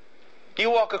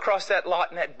 You walk across that lot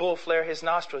and that bull flare his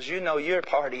nostrils, you know your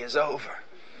party is over.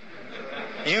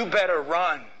 You better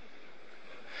run.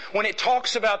 When it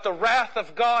talks about the wrath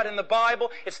of God in the Bible,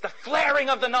 it's the flaring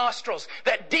of the nostrils.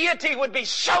 That deity would be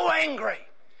so angry.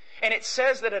 And it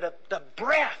says that at the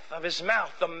breath of His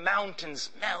mouth, the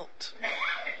mountains melt.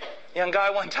 A young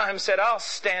guy one time said, I'll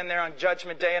stand there on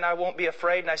Judgment Day and I won't be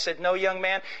afraid. And I said, no, young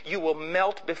man, you will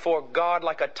melt before God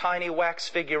like a tiny wax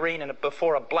figurine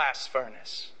before a blast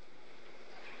furnace.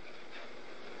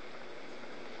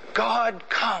 God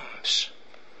comes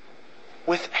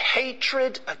with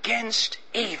hatred against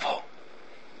evil.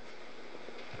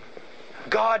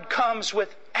 God comes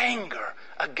with anger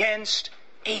against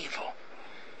evil.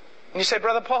 And you say,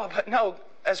 Brother Paul, but no,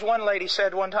 as one lady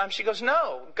said one time, she goes,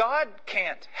 no, God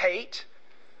can't hate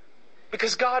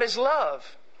because God is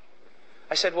love.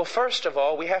 I said, well, first of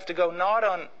all, we have to go not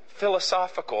on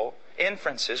philosophical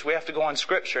inferences. We have to go on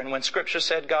Scripture. And when Scripture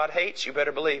said God hates, you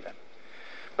better believe Him.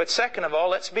 But second of all,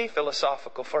 let's be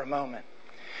philosophical for a moment.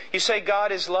 You say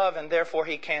God is love and therefore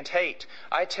He can't hate.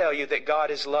 I tell you that God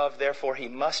is love, therefore He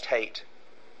must hate.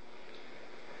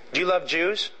 Do you love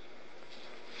Jews?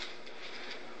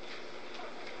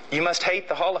 You must hate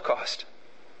the Holocaust.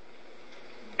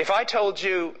 If I told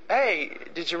you, hey,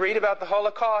 did you read about the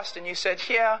Holocaust? And you said,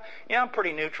 yeah, I'm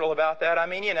pretty neutral about that. I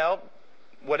mean,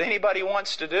 what anybody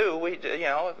wants to do,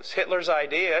 it's Hitler's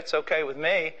idea, it's okay with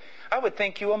me. I would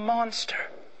think you a monster.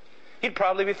 You'd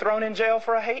probably be thrown in jail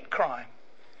for a hate crime.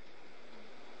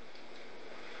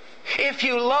 If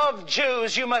you love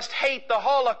Jews, you must hate the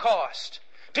Holocaust.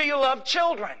 Do you love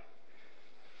children?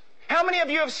 How many of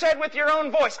you have said with your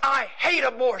own voice, I hate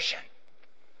abortion?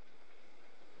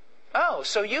 Oh,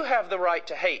 so you have the right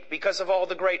to hate because of all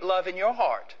the great love in your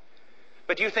heart.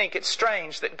 But you think it's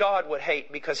strange that God would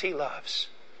hate because He loves.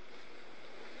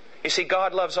 You see,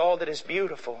 God loves all that is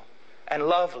beautiful and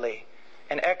lovely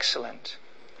and excellent.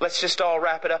 Let's just all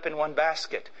wrap it up in one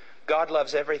basket. God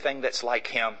loves everything that's like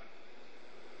Him.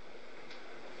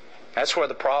 That's where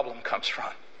the problem comes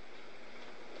from.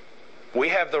 We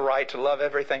have the right to love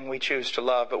everything we choose to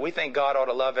love, but we think God ought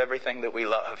to love everything that we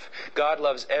love. God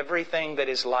loves everything that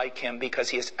is like Him because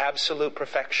He is absolute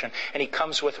perfection, and He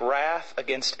comes with wrath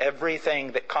against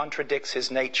everything that contradicts His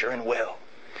nature and will.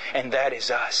 And that is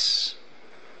us.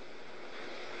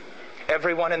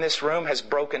 Everyone in this room has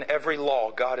broken every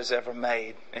law God has ever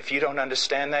made. If you don't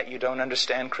understand that, you don't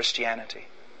understand Christianity.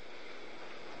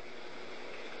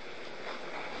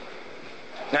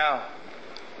 Now,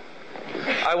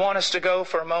 I want us to go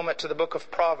for a moment to the book of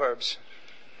Proverbs.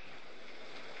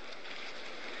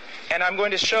 And I'm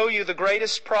going to show you the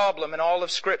greatest problem in all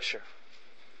of Scripture.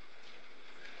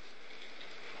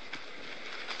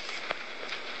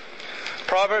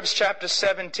 Proverbs chapter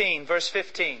 17, verse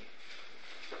 15.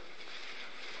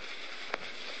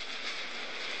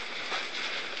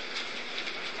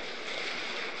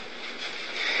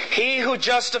 He who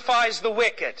justifies the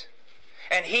wicked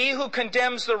and he who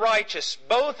condemns the righteous,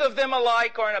 both of them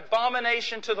alike are an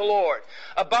abomination to the Lord.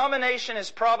 Abomination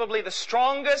is probably the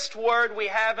strongest word we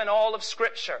have in all of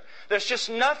Scripture. There's just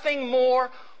nothing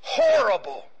more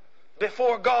horrible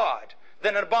before God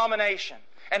than an abomination.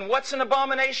 And what's an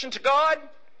abomination to God?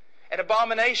 An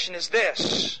abomination is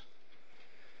this: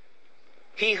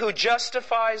 he who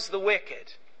justifies the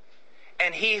wicked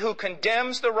and he who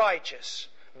condemns the righteous,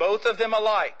 both of them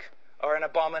alike are an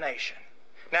abomination.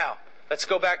 Now, let's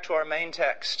go back to our main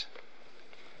text.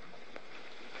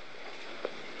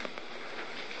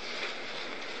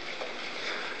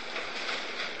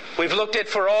 We've looked at,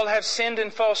 for all have sinned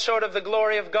and fall short of the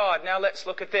glory of God. Now let's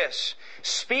look at this.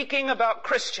 Speaking about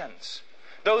Christians,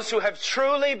 those who have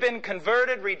truly been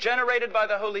converted, regenerated by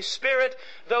the Holy Spirit,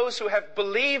 those who have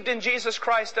believed in Jesus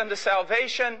Christ unto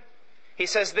salvation, he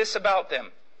says this about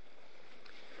them: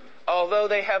 although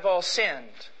they have all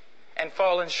sinned and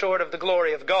fallen short of the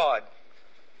glory of God.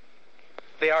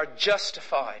 They are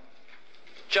justified.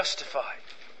 Justified.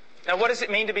 Now, what does it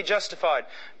mean to be justified?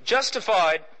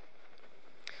 Justified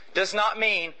does not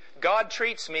mean God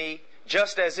treats me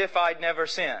just as if I'd never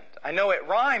sinned. I know it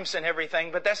rhymes and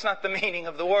everything, but that's not the meaning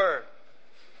of the word.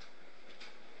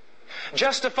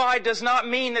 Justified does not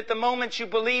mean that the moment you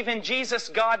believe in Jesus,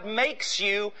 God makes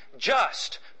you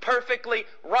just, perfectly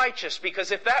righteous,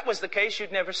 because if that was the case,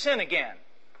 you'd never sin again.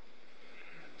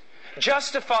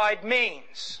 Justified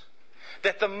means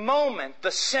that the moment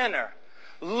the sinner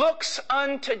looks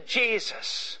unto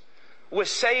Jesus with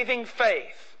saving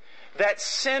faith, that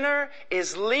sinner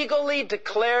is legally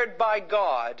declared by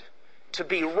God to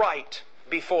be right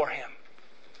before Him,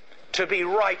 to be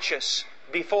righteous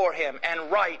before Him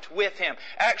and right with Him.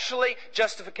 Actually,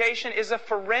 justification is a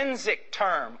forensic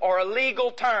term or a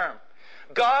legal term.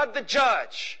 God the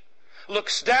judge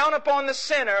looks down upon the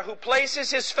sinner who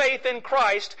places his faith in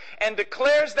Christ and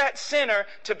declares that sinner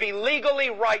to be legally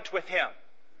right with Him.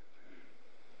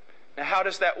 Now, how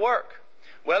does that work?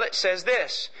 Well, it says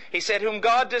this. He said,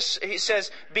 he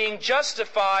says, being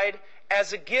justified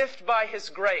as a gift by His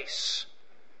grace.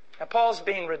 Now, Paul's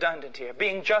being redundant here.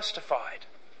 Being justified.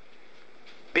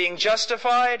 Being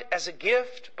justified as a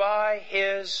gift by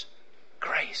His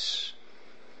grace.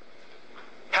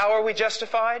 How are we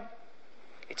justified?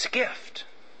 It's a gift.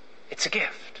 It's a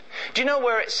gift. Do you know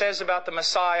where it says about the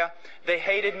Messiah, they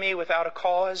hated me without a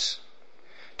cause?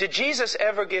 Did Jesus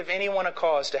ever give anyone a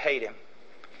cause to hate Him?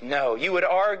 No. You would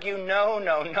argue,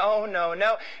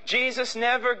 no. Jesus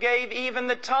never gave even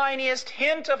the tiniest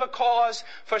hint of a cause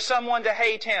for someone to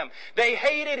hate Him. They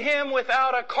hated Him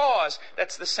without a cause.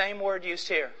 That's the same word used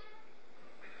here.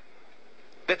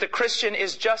 That the Christian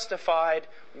is justified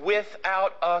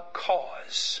without a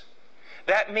cause.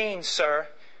 That means, sir,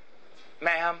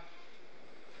 ma'am,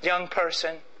 young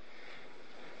person,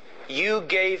 you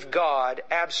gave God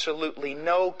absolutely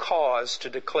no cause to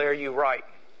declare you right.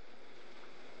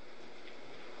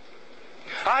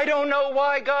 I don't know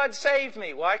why God saved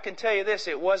me. Well, I can tell you this,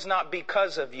 it was not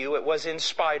because of you, it was in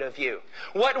spite of you.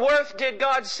 What worth did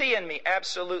God see in me?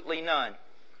 Absolutely none.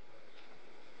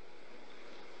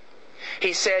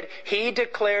 He said, He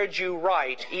declared you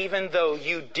right even though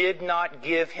you did not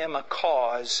give Him a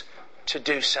cause to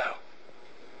do so.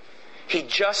 He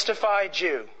justified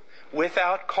you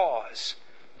without cause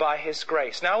by His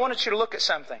grace. Now I want you to look at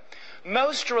something.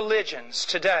 Most religions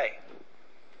today,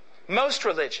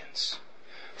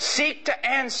 seek to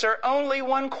answer only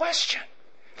one question.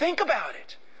 Think about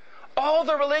it. All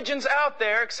the religions out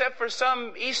there, except for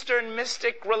some Eastern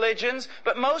mystic religions,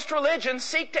 but most religions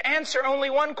seek to answer only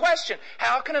one question.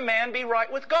 How can a man be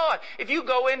right with God? If you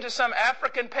go into some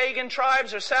African pagan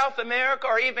tribes or South America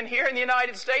or even here in the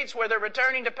United States where they're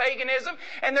returning to paganism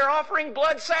and they're offering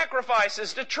blood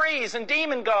sacrifices to trees and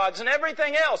demon gods and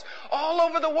everything else. All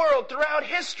over the world throughout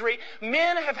history,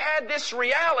 men have had this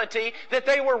reality that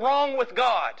they were wrong with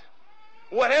God.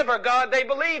 Whatever God they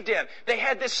believed in. They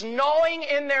had this gnawing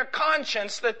in their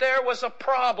conscience that there was a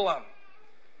problem.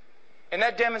 And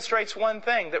that demonstrates one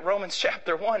thing, that Romans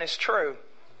chapter 1 is true.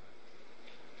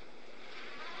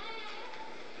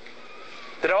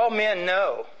 That all men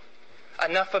know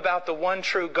enough about the one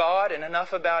true God and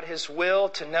enough about His will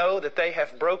to know that they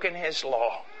have broken His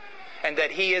law and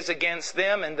that He is against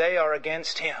them and they are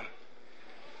against Him.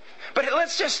 But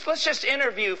let's just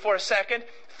interview for a second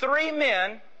 3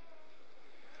 men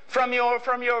from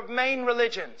your main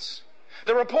religions.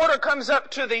 The reporter comes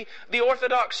up to the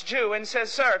Orthodox Jew and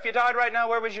says, Sir, if you died right now,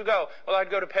 where would you go? Well,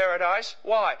 I'd go to paradise.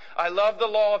 Why? I love the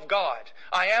law of God.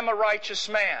 I am a righteous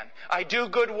man. I do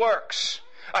good works.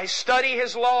 I study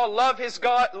His law, love His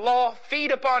God law,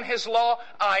 feed upon His law.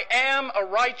 I am a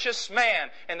righteous man.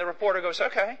 And the reporter goes,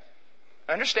 okay,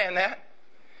 I understand that.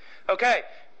 Okay,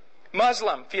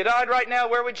 Muslim, if you died right now,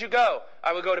 where would you go?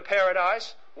 I would go to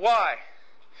paradise. Why?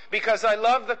 Because I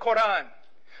love the Quran.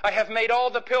 I have made all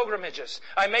the pilgrimages.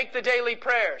 I make the daily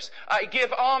prayers. I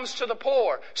give alms to the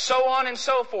poor. So on and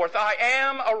so forth. I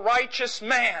am a righteous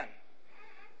man.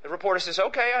 The reporter says,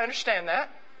 okay, I understand that.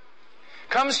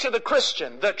 Comes to the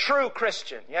Christian, the true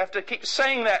Christian. You have to keep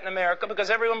saying that in America because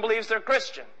everyone believes they're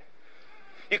Christian.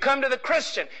 You come to the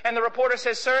Christian and the reporter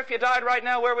says, Sir, if you died right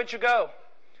now, where would you go?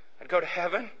 I'd go to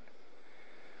heaven.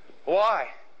 Why?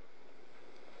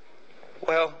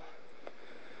 Well,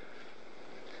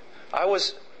 I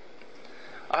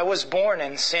was born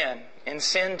in sin. In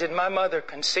sin did my mother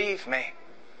conceive me.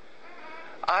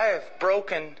 I have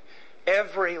broken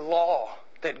every law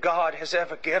that God has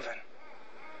ever given.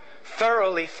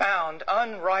 Thoroughly found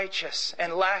unrighteous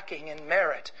and lacking in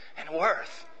merit and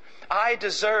worth. I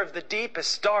deserve the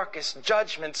deepest, darkest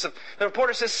judgments of... The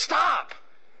reporter says, stop!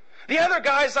 The other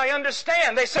guys, I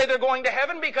understand. They say they're going to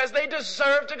heaven because they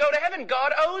deserve to go to heaven.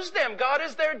 God owes them. God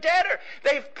is their debtor.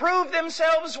 They've proved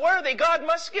themselves worthy. God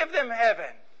must give them heaven.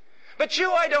 But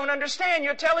you, I don't understand.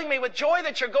 You're telling me with joy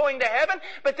that you're going to heaven,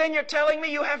 but then you're telling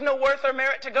me you have no worth or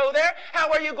merit to go there?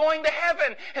 How are you going to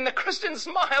heaven? And the Christian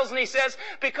smiles and he says,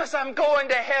 because I'm going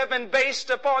to heaven based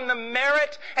upon the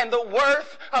merit and the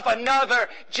worth of another,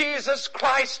 Jesus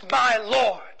Christ my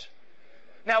Lord.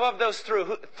 Now of those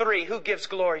three, who gives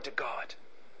glory to God?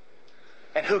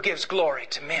 And who gives glory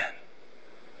to men?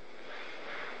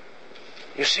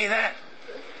 You see that?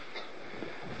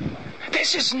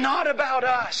 This is not about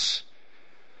us.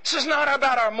 This is not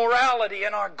about our morality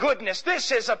and our goodness.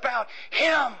 This is about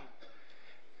Him.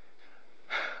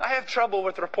 I have trouble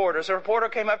with reporters. A reporter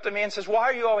came up to me and says, why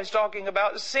are you always talking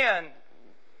about sin? And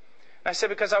I said,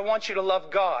 because I want you to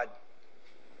love God.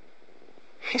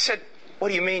 He said, what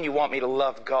do you mean you want me to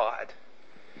love God?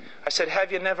 I said,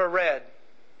 have you never read?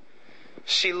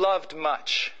 She loved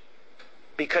much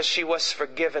because she was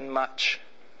forgiven much.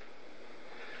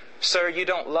 Sir, you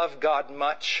don't love God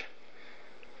much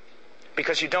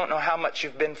because you don't know how much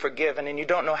you've been forgiven, and you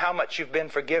don't know how much you've been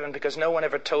forgiven because no one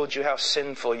ever told you how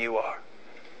sinful you are.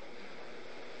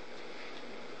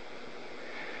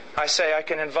 I say I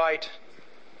can invite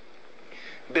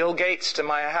Bill Gates to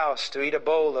my house to eat a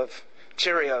bowl of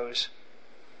Cheerios.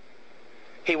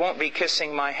 He won't be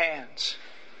kissing my hands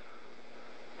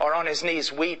or on his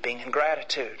knees weeping in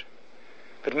gratitude.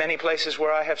 But many places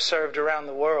where I have served around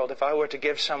the world, if I were to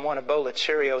give someone a bowl of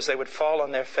Cheerios, they would fall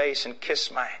on their face and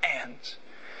kiss my hands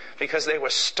because they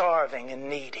were starving and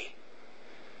needy.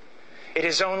 It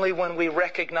is only when we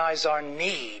recognize our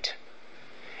need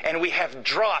and we have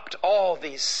dropped all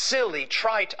these silly,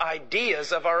 trite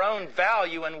ideas of our own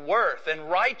value and worth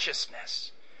and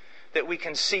righteousness that we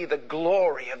can see the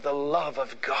glory of the love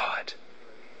of God.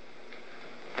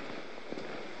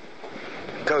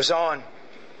 It goes on.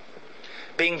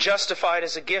 Being justified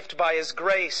as a gift by His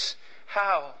grace.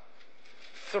 How?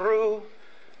 Through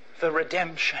the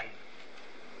redemption.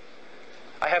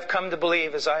 I have come to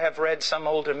believe, as I have read some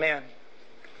older men,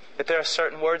 that there are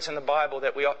certain words in the Bible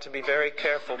that we ought to be very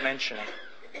careful mentioning.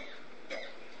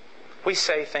 We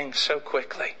say things so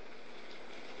quickly.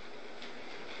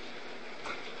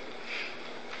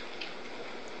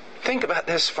 Think about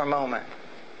this for a moment.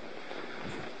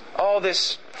 All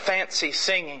this fancy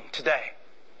singing today.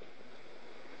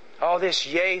 All this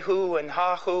yahoo and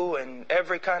ha-hoo and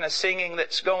every kind of singing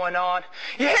that's going on.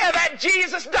 Yeah, that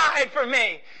Jesus died for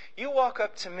me. You walk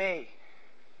up to me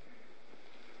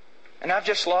and I've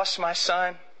just lost my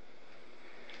son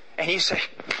and you say,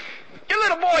 your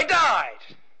little boy died.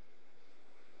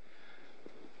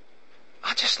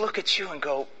 I'll just look at you and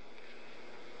go,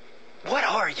 what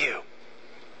are you?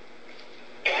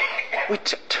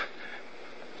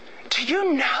 Do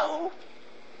you know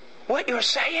what you're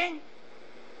saying?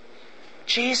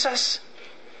 Jesus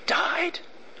died?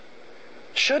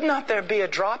 Should not there be a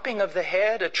dropping of the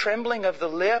head, a trembling of the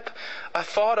lip, a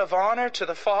thought of honor to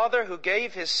the Father who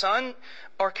gave His Son?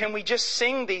 Or can we just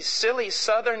sing these silly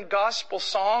Southern gospel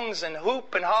songs and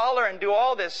hoop and holler and do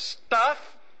all this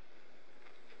stuff?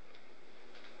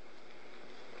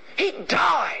 He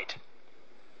died.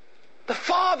 The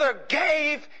Father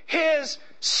gave His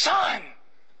Son.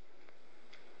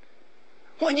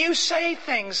 When you say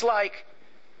things like,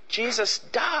 Jesus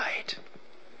died,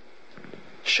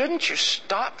 shouldn't you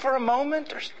stop for a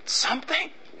moment or something?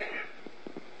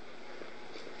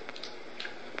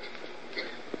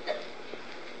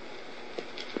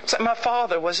 So my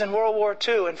father was in World War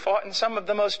II and fought in some of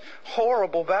the most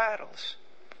horrible battles.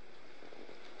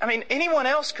 I mean, anyone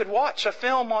else could watch a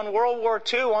film on World War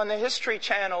II on the History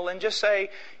Channel and just say,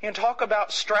 talk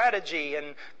about strategy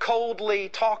and coldly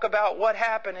talk about what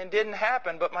happened and didn't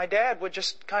happen. But my dad would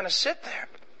just kind of sit there.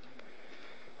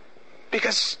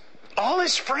 Because all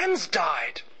his friends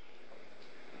died.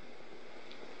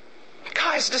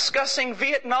 Guys discussing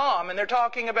Vietnam and they're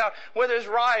talking about whether it's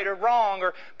right or wrong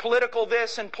or political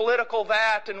this and political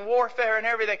that and warfare and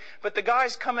everything. But the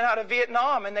guys coming out of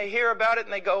Vietnam and they hear about it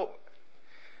and they go,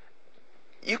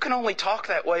 you can only talk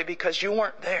that way because you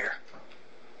weren't there.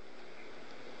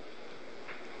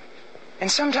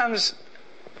 And sometimes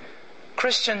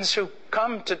Christians who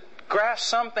come to grasp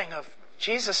something of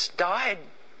Jesus died,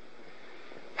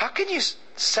 how can you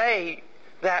say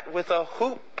that with a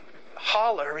hoop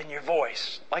holler in your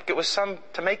voice, like it was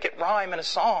to make it rhyme in a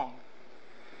song?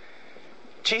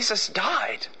 Jesus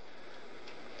died.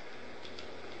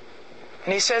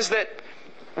 And He says that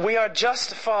we are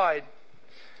justified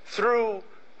through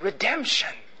redemption.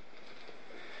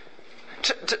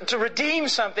 To redeem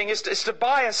something is to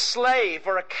buy a slave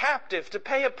or a captive, to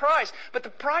pay a price. But the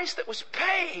price that was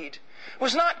paid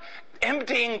was not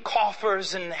emptying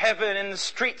coffers in heaven in the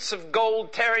streets of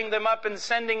gold, tearing them up and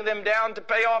sending them down to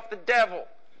pay off the devil.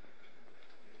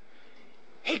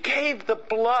 He gave the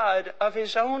blood of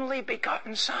His only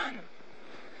begotten Son.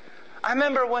 I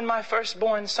remember when my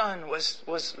firstborn son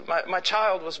my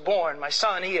child was born, my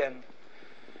son Ian.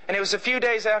 And it was a few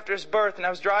days after his birth, and I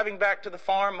was driving back to the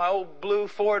farm, my old blue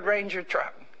Ford Ranger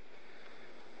truck.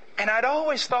 And I'd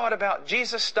always thought about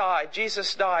Jesus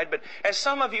died, but as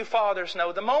some of you fathers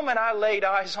know, the moment I laid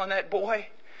eyes on that boy,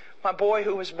 my boy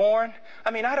who was born,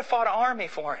 I'd have fought an army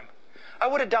for him. I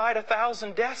would have died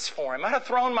 1,000 deaths for him. I'd have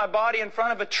thrown my body in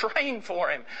front of a train for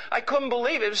him. I couldn't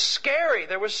believe it. It was scary.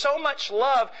 There was so much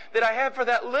love that I had for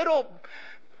that little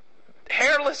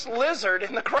hairless lizard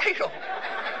in the cradle.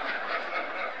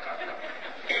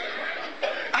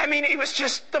 It was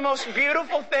just the most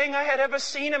beautiful thing I had ever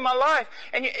seen in my life.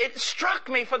 And it struck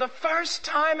me for the first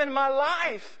time in my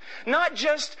life. Not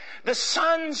just the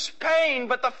Son's pain,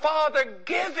 but the Father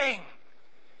giving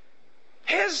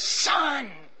His Son.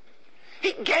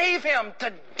 He gave Him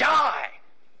to die.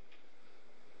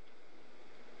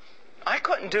 I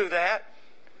couldn't do that.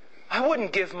 I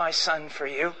wouldn't give my Son for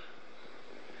you.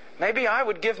 Maybe I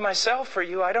would give myself for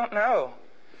you, I don't know.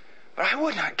 But I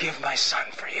would not give my Son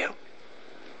for you.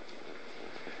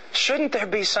 Shouldn't there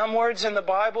be some words in the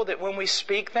Bible that when we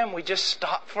speak them, we just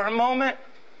stop for a moment?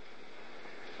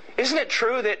 Isn't it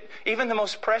true that even the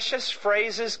most precious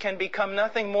phrases can become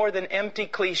nothing more than empty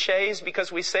cliches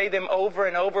because we say them over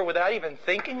and over without even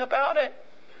thinking about it?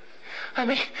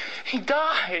 He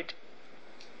died.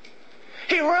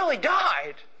 He really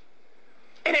died.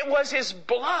 And it was His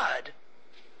blood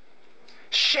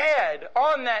shed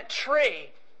on that tree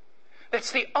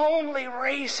that's the only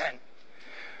reason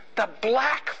the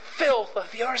black filth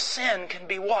of your sin can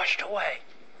be washed away.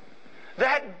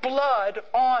 That blood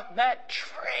on that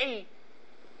tree.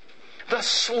 The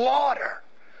slaughter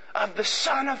of the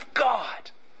Son of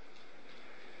God.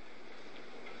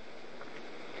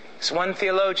 As one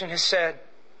theologian has said,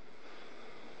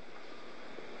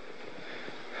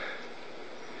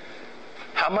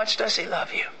 how much does He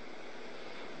love you?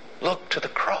 Look to the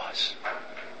cross.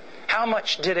 How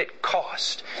much did it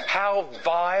cost? How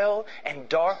vile and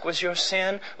dark was your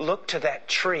sin? Look to that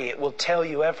tree. It will tell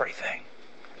you everything.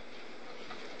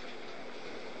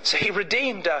 So He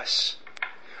redeemed us.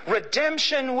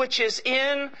 Redemption which is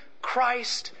in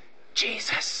Christ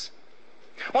Jesus.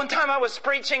 One time I was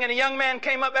preaching and a young man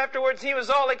came up afterwards and he was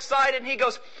all excited and he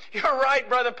goes, "You're right,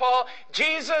 Brother Paul.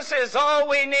 Jesus is all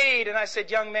we need." And I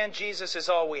said, "Young man, Jesus is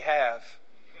all we have.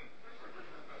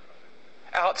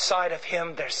 Outside of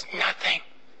Him, there's nothing."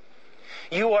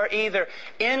 You are either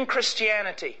in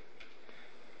Christianity,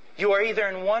 you are either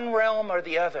in one realm or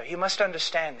the other. You must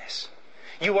understand this.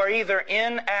 You are either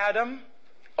in Adam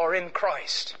or in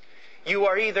Christ. You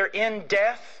are either in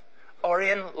death or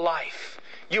in life.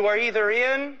 You are either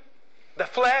in the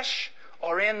flesh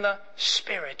or in the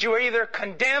Spirit. You are either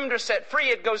condemned or set free.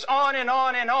 It goes on and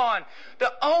on and on.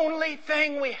 The only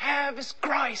thing we have is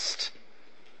Christ.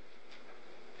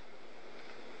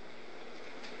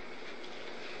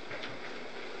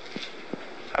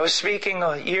 I was speaking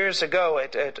years ago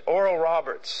at Oral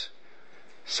Roberts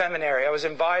Seminary. I was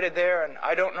invited there, and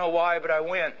I don't know why, but I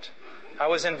went. I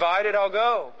was invited, I'll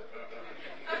go.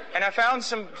 And I found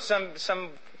some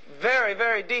very,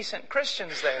 very decent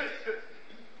Christians there.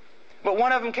 But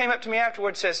one of them came up to me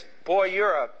afterwards and says, "Boy,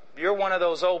 you're one of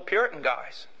those old Puritan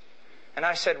guys." And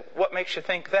I said, "What makes you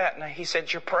think that?" And he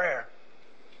said, "Your prayer.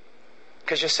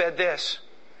 Because you said this,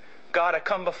 God, I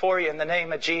come before you in the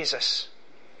name of Jesus.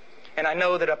 And I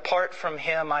know that apart from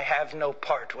Him, I have no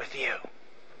part with you."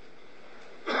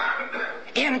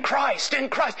 In Christ, in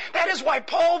Christ. That is why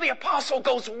Paul the Apostle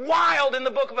goes wild in the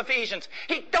book of Ephesians.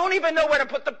 He don't even know where to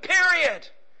put the period.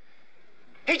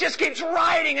 He just keeps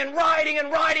writing and writing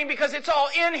and writing because it's all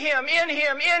in Him, in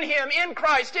Him, in Him, in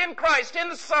Christ, in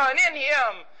the Son, in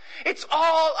Him. It's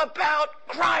all about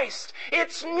Christ.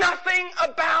 It's nothing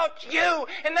about you.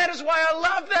 And that is why I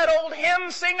love that old hymn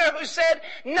singer who said,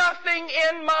 "Nothing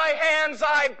in my hands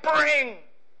I bring.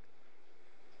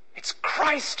 It's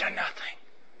Christ or nothing."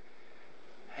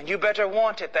 And you better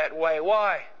want it that way.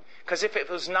 Why? Because if it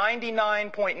was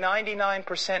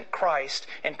 99.99% Christ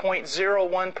and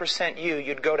 0.01% you,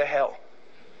 you'd go to hell.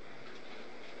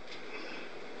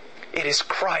 It is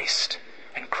Christ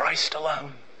and Christ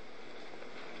alone.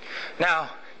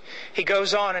 Now, he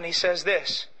goes on and he says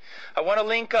this. I want to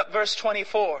link up verse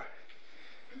 24.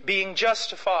 Being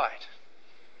justified.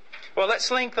 Well,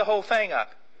 let's link the whole thing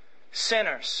up.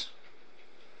 Sinners.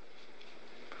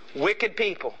 Wicked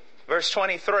people. Verse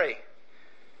 23.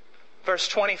 Verse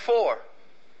 24.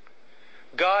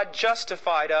 God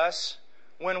justified us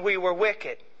when we were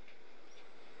wicked.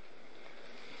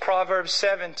 Proverbs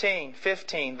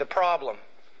 17:15, the problem.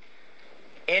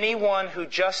 Anyone who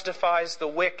justifies the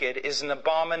wicked is an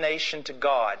abomination to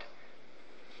God.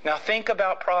 Now think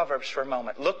about Proverbs for a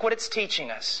moment. Look what it's teaching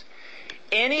us.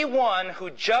 Anyone who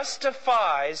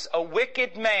justifies a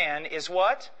wicked man is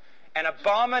what? An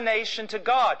abomination to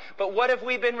God. But what have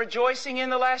we been rejoicing in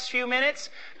the last few minutes?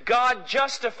 God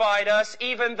justified us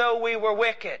even though we were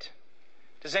wicked.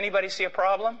 Does anybody see a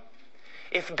problem?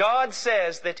 If God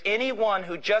says that anyone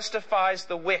who justifies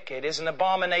the wicked is an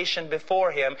abomination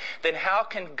before Him, then how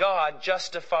can God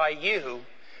justify you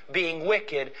being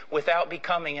wicked without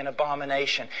becoming an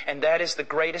abomination? And that is the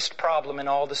greatest problem in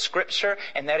all the Scripture,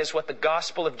 and that is what the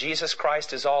gospel of Jesus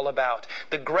Christ is all about.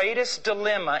 The greatest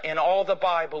dilemma in all the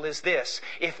Bible is this: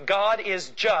 if God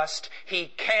is just,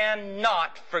 He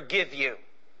cannot forgive you.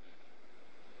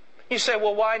 You say,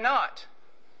 well, why not?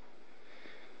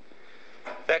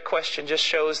 That question just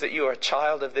shows that you are a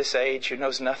child of this age who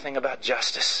knows nothing about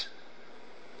justice.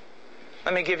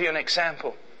 Let me give you an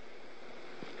example.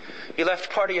 You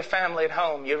left part of your family at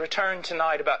home. You return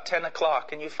tonight about 10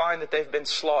 o'clock and you find that they've been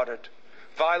slaughtered,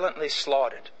 violently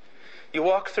slaughtered. You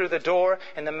walk through the door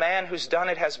and the man who's done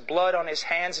it has blood on his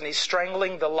hands and he's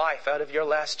strangling the life out of your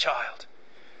last child.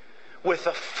 With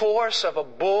the force of a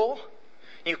bull,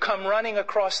 you come running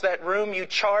across that room, you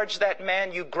charge that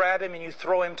man, you grab him and you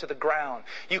throw him to the ground.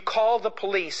 You call the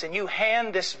police and you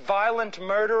hand this violent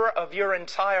murderer of your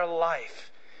entire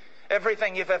life,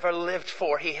 everything you've ever lived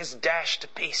for, he has dashed to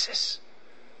pieces.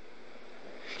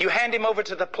 You hand him over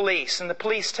to the police and the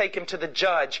police take him to the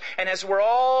judge. And as we're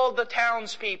all the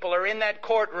townspeople are in that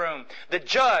courtroom, the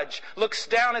judge looks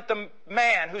down at the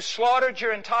man who slaughtered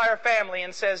your entire family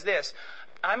and says this: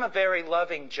 I'm a very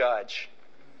loving judge,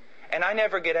 and I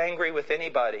never get angry with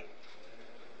anybody.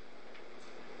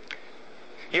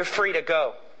 You're free to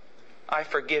go. I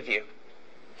forgive you.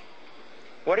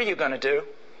 What are you going to do?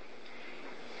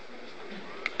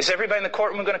 Is everybody in the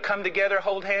courtroom going to come together,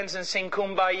 hold hands, and sing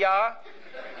Kumbaya?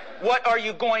 What are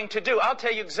you going to do? I'll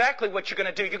tell you exactly what you're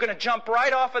going to do. You're going to jump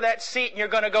right off of that seat and you're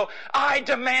going to go, I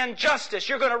demand justice.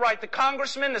 You're going to write the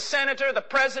congressman, the senator, the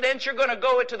president. You're going to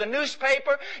go to the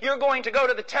newspaper. You're going to go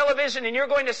to the television and you're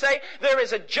going to say, there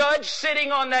is a judge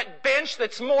sitting on that bench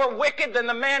that's more wicked than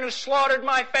the man who slaughtered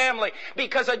my family.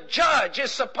 Because a judge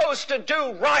is supposed to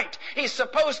do right. He's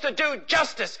supposed to do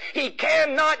justice. He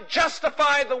cannot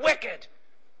justify the wicked.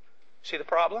 See the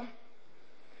problem?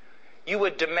 You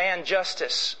would demand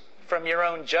justice from your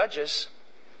own judges,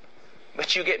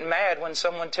 but you get mad when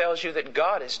someone tells you that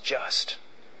God is just.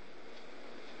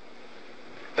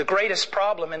 The greatest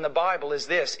problem in the Bible is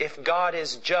this: if God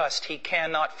is just, He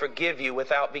cannot forgive you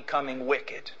without becoming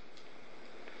wicked.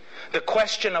 The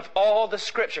question of all the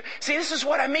Scripture. See, this is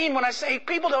what I mean when I say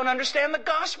people don't understand the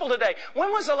gospel today.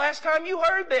 When was the last time you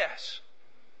heard this?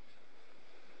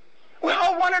 We're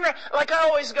all wondering, like I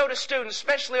always go to students,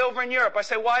 especially over in Europe. I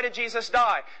say, why did Jesus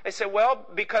die? They say, well,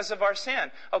 because of our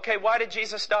sin. Okay, why did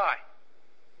Jesus die?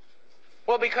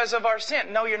 Well, because of our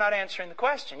sin. No, you're not answering the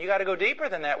question. You got to go deeper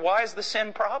than that. Why is the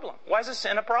sin problem? Why is the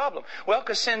sin a problem? Well,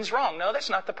 because sin's wrong. No, that's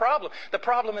not the problem. The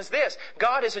problem is this: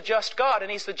 God is a just God and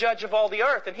He's the judge of all the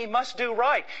earth, and He must do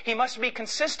right. He must be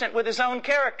consistent with His own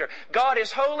character. God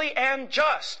is holy and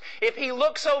just. If He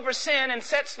looks over sin and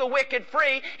sets the wicked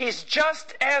free, He's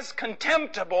just as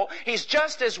contemptible, He's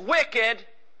just as wicked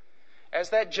as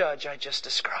that judge I just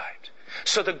described.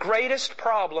 So the greatest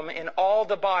problem in all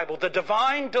the Bible, the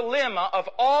divine dilemma of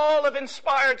all of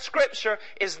inspired Scripture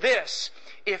is this: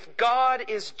 if God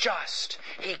is just,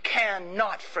 He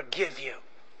cannot forgive you.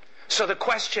 So the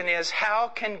question is, how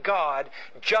can God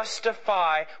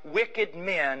justify wicked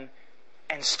men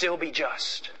and still be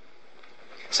just?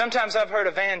 Sometimes I've heard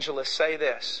evangelists say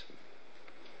this: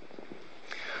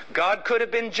 God could have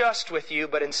been just with you,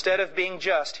 but instead of being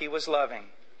just, He was loving.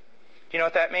 You know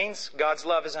what that means? God's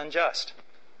love is unjust.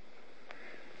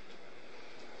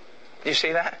 Do you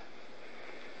see that?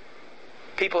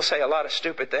 People say a lot of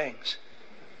stupid things.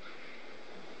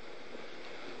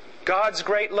 God's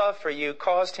great love for you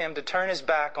caused Him to turn His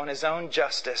back on His own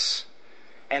justice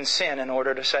and sin in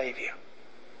order to save you.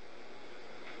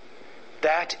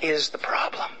 That is the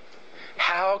problem.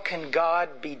 How can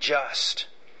God be just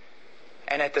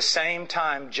and at the same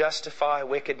time justify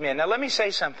wicked men? Now let me say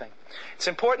something. It's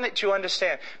important that you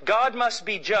understand. God must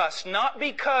be just, not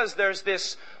because there's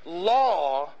this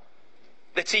law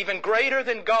that's even greater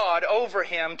than God over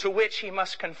him to which he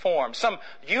must conform. Some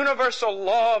universal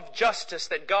law of justice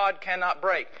that God cannot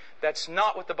break. That's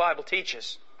not what the Bible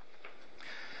teaches.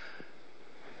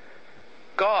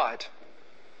 God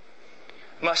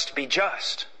must be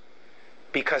just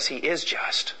because He is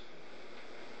just.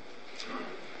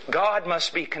 God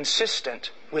must be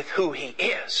consistent with who He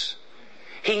is.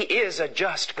 He is a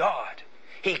just God.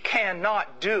 He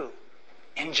cannot do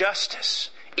injustice,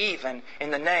 even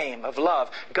in the name of love.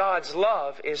 God's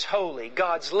love is holy.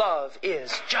 God's love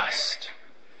is just.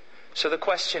 So the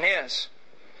question is,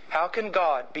 how can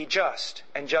God be just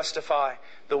and justify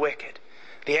the wicked?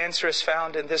 The answer is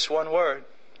found in this one word.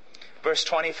 Verse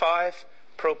 25,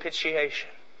 propitiation.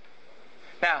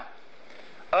 Now,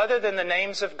 other than the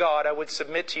names of God, I would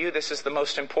submit to you this is the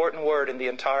most important word in the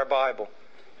entire Bible.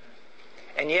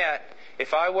 And yet,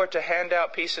 if I were to hand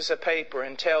out pieces of paper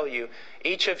and tell you,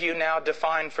 each of you now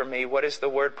define for me what is the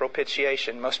word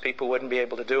propitiation, most people wouldn't be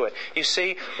able to do it. You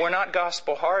see, we're not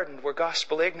gospel hardened, we're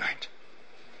gospel ignorant.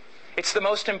 It's the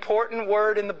most important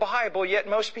word in the Bible, yet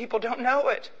most people don't know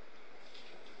it.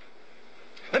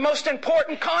 The most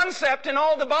important concept in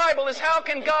all the Bible is how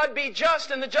can God be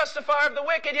just and the justifier of the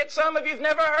wicked, yet some of you have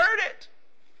never heard it.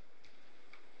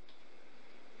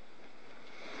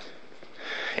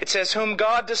 It says, whom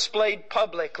God displayed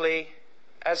publicly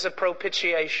as a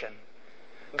propitiation.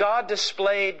 God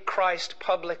displayed Christ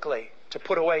publicly to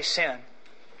put away sin.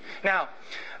 Now,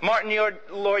 Martin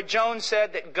Lloyd-Jones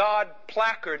said that God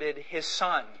placarded His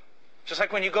Son. Just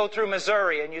like when you go through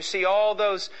Missouri and you see all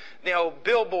those,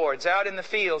 billboards out in the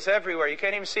fields everywhere. You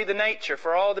can't even see the nature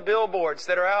for all the billboards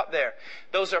that are out there.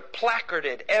 Those are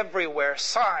placarded everywhere,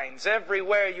 signs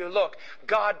everywhere you look.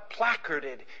 God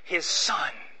placarded His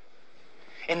Son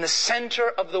in the center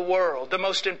of the world, the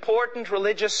most important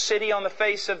religious city on the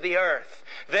face of the earth.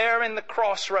 There in the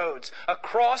crossroads, a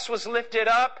cross was lifted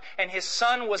up and His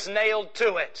Son was nailed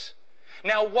to it.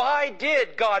 Now, why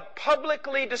did God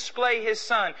publicly display His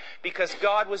Son? Because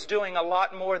God was doing a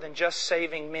lot more than just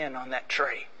saving men on that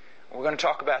tree. We're going to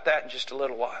talk about that in just a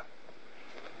little while.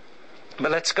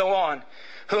 But let's go on.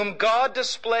 Whom God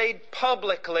displayed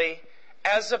publicly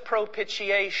as a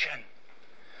propitiation.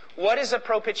 What is a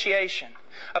propitiation?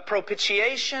 A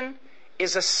propitiation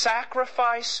is a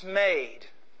sacrifice made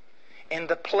in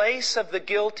the place of the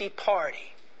guilty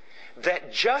party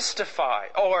that justifies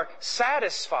or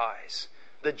satisfies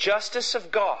the justice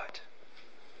of God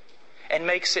and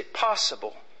makes it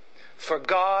possible for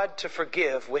God to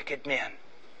forgive wicked men.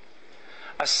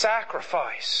 A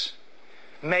sacrifice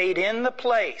made in the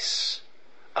place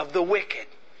of the wicked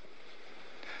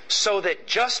so that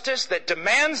justice that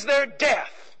demands their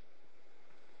death,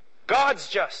 God's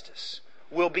justice,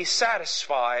 will be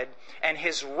satisfied and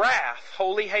His wrath,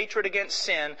 holy hatred against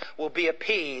sin, will be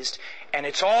appeased. And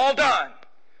it's all done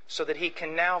so that He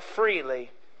can now freely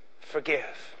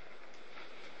forgive.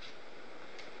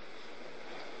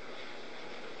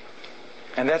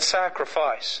 And that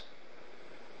sacrifice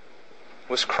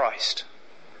was Christ.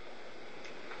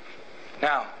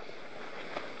 Now,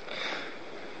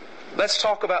 let's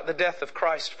talk about the death of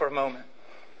Christ for a moment.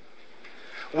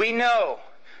 We know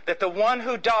that the one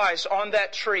who dies on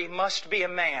that tree must be a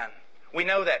man. We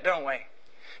know that, don't we?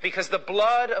 Because the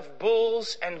blood of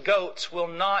bulls and goats will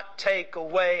not take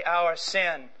away our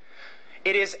sin.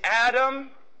 It is Adam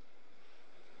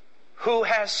who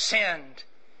has sinned.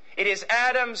 It is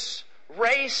Adam's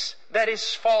race that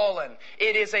is fallen.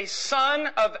 It is a son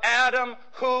of Adam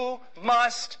who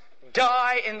must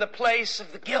die in the place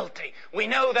of the guilty. We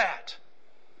know that.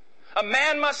 A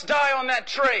man must die on that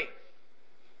tree.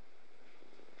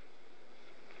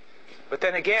 But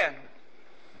then again,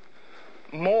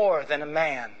 more than a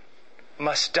man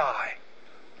must die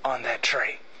on that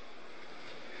tree.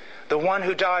 The one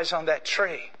who dies on that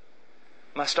tree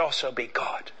must also be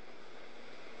God.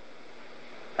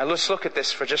 Now let's look at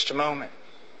this for just a moment.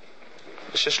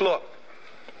 Let's just look.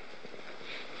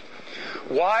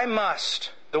 Why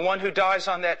must the one who dies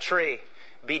on that tree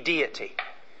be deity?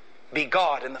 Be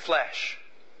God in the flesh?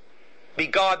 Be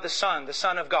God the Son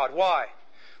of God? Why?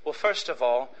 Well, first of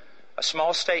all, a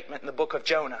small statement in the book of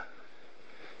Jonah.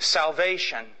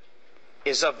 Salvation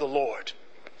is of the Lord.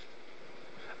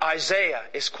 Isaiah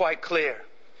is quite clear.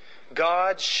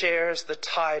 God shares the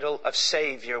title of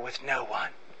Savior with no one.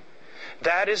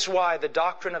 That is why the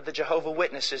doctrine of the Jehovah's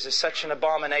Witnesses is such an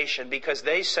abomination, because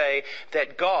they say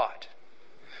that God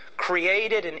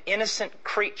created an innocent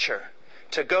creature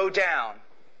to go down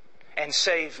and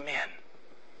save men,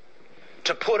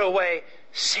 to put away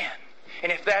sin.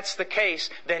 And if that's the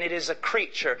case, then it is a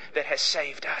creature that has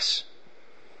saved us.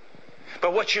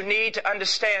 But what you need to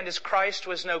understand is Christ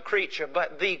was no creature,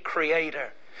 but the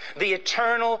Creator. the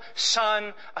eternal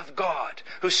Son of God,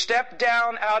 who stepped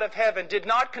down out of heaven, did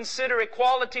not consider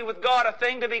equality with God a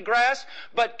thing to be grasped,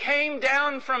 but came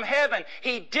down from heaven.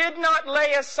 He did not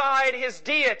lay aside His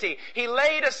deity. He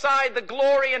laid aside the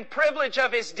glory and privilege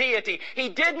of His deity. He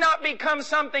did not become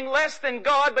something less than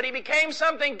God, but He became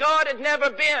something God had never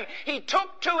been. He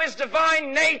took to His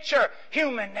divine nature,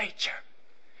 human nature.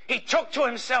 He took to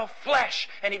Himself flesh,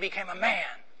 and He became a man.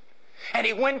 And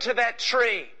He went to that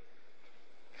tree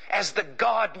as the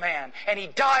God-man. And He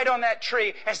died on that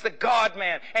tree as the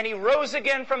God-man. And He rose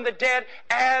again from the dead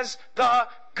as the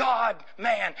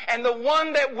God-man. And the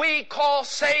one that we call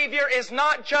Savior is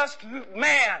not just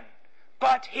man,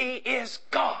 but He is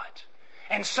God.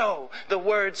 And so the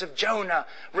words of Jonah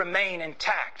remain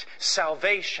intact.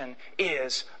 Salvation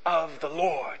is of the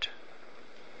Lord.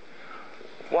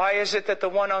 Why is it that the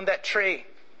one on that tree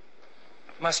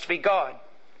must be God?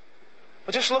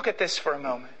 Well, just look at this for a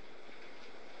moment.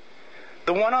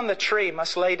 The one on the tree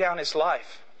must lay down his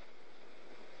life.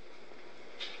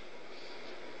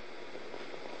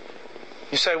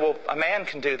 You say, well, a man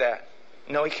can do that.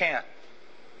 No, he can't.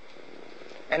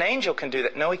 An angel can do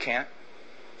that. No, he can't.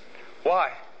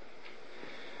 Why?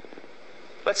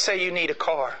 Let's say you need a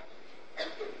car.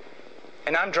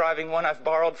 And I'm driving one I've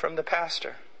borrowed from the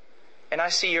pastor. And I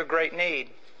see your great need.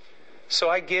 So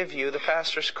I give you the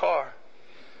pastor's car.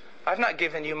 I've not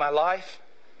given you my life.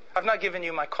 I've not given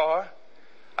you my car.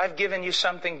 I've given you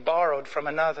something borrowed from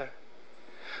another.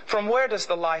 From where does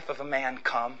the life of a man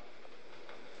come?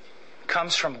 It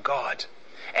comes from God.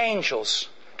 Angels,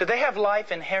 do they have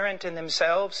life inherent in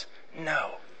themselves?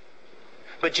 No.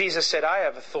 But Jesus said, I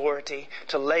have authority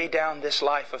to lay down this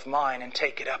life of mine and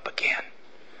take it up again.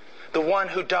 The one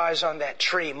who dies on that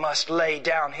tree must lay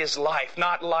down his life,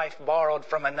 not life borrowed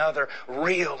from another,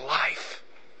 real life.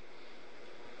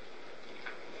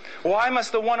 Why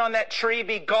must the one on that tree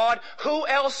be God? Who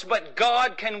else but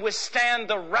God can withstand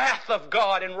the wrath of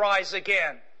God and rise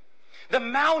again? The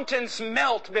mountains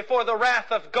melt before the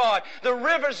wrath of God. The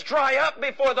rivers dry up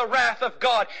before the wrath of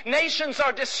God. Nations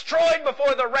are destroyed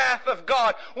before the wrath of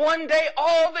God. One day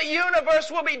all the universe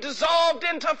will be dissolved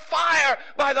into fire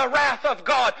by the wrath of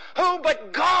God. Who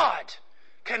but God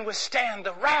can withstand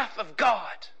the wrath of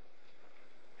God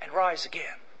and rise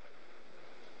again?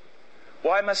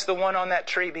 Why must the one on that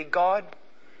tree be God?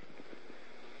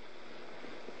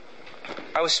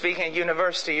 I was speaking at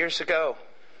university years ago.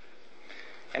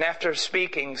 And after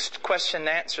speaking, question and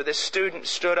answer, this student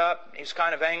stood up. He was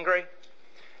kind of angry.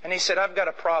 And he said, I've got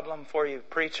a problem for you,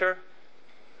 preacher.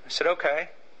 I said, okay.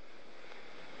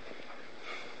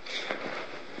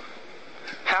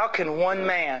 How can one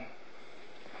man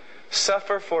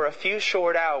suffer for a few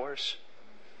short hours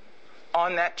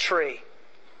on that tree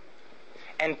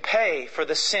and pay for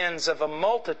the sins of a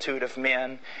multitude of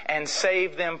men and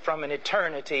save them from an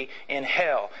eternity in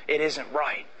hell? It isn't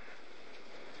right.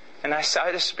 And I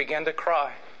just began to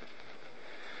cry.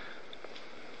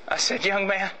 I said, young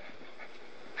man,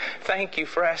 thank you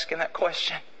for asking that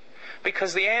question,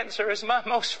 because the answer is my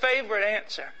most favorite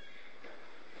answer.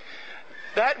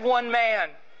 That one man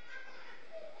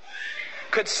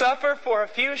could suffer for a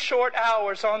few short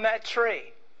hours on that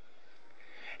tree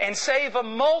and save a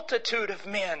multitude of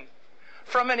men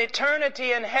from an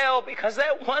eternity in hell, because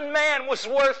that one man was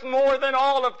worth more than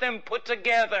all of them put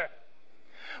together.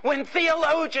 When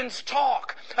theologians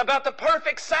talk about the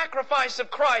perfect sacrifice of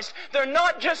Christ, they're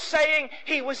not just saying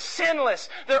He was sinless.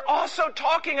 They're also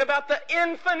talking about the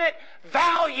infinite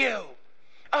value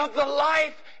of the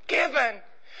life given.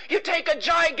 You take a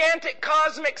gigantic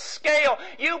cosmic scale.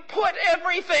 You put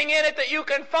everything in it that you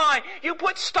can find. You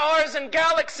put stars and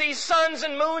galaxies, suns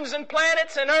and moons and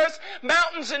planets and earths,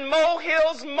 mountains and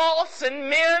molehills, moths and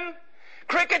men,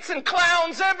 crickets and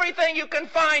clowns, everything you can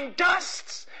find,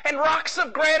 dusts and rocks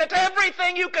of granite,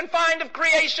 everything you can find of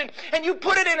creation, and you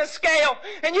put it in a scale,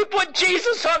 and you put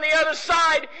Jesus on the other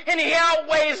side, and He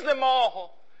outweighs them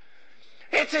all.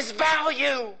 It's His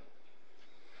value.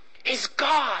 He's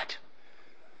God.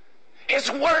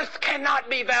 His worth cannot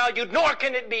be valued, nor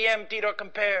can it be emptied or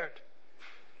compared.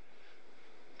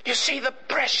 You see the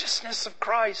preciousness of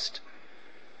Christ.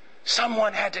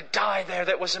 Someone had to die there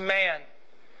that was a man.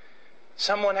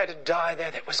 Someone had to die there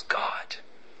that was God.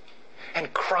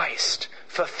 And Christ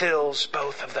fulfills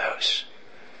both of those.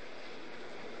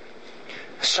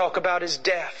 Let's talk about His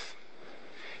death.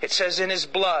 It says in His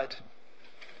blood,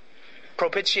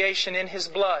 propitiation in His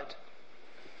blood.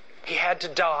 He had to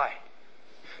die.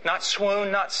 Not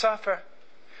swoon, not suffer,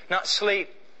 not sleep.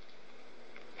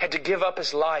 Had to give up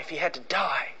His life. He had to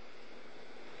die.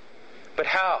 But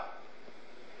how?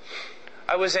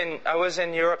 I was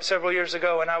in Europe several years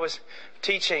ago, and I was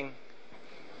teaching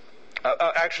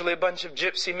Actually, a bunch of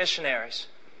gypsy missionaries.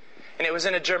 And it was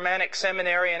in a Germanic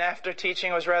seminary, and after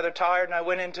teaching I was rather tired, and I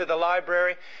went into the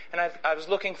library, and I was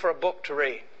looking for a book to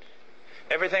read.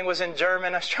 Everything was in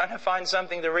German. I was trying to find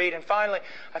something to read, and finally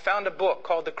I found a book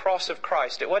called The Cross of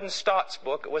Christ. It wasn't Stott's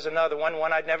book, it was another one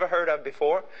I'd never heard of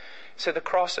before. It said The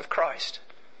Cross of Christ.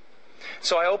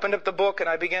 So I opened up the book and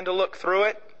I began to look through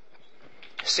it,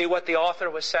 see what the author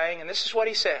was saying, and this is what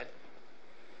he said.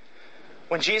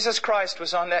 When Jesus Christ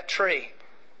was on that tree,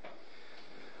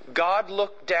 God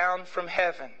looked down from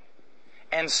heaven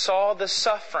and saw the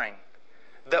suffering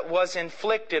that was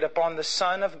inflicted upon the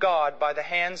Son of God by the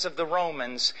hands of the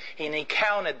Romans, and He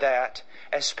counted that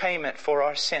as payment for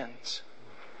our sins.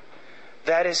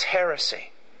 That is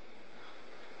heresy.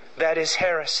 That is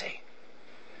heresy.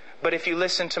 But if you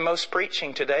listen to most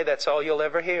preaching today, that's all you'll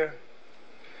ever hear.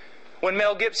 When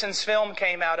Mel Gibson's film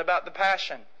came out about the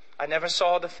Passion, I never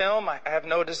saw the film. I have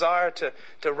no desire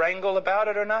to wrangle about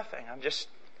it or nothing.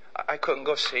 I couldn't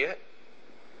go see it.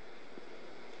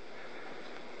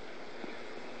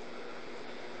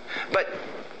 But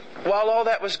while all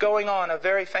that was going on, a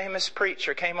very famous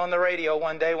preacher came on the radio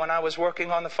one day when I was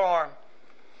working on the farm.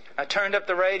 I turned up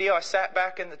the radio, I sat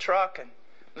back in the truck and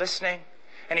listening.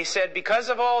 And he said, because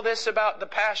of all this about the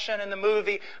Passion and the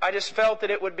movie, I just felt that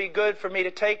it would be good for me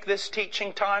to take this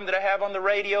teaching time that I have on the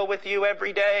radio with you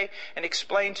every day and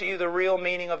explain to you the real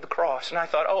meaning of the cross. And I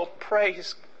thought, oh,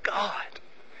 praise God.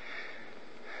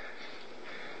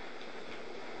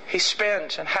 He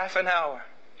spent half an hour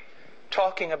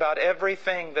talking about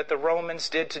everything that the Romans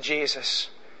did to Jesus,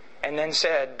 and then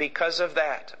said, because of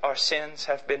that, our sins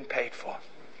have been paid for.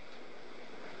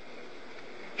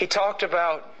 He talked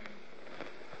about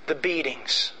the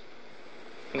beatings,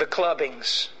 the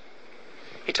clubbings.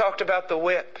 He talked about the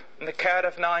whip and the cat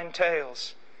of nine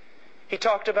tails. He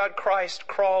talked about Christ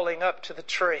crawling up to the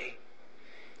tree.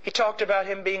 He talked about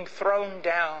Him being thrown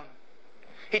down.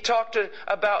 He talked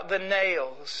about the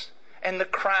nails and the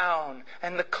crown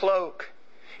and the cloak.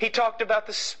 He talked about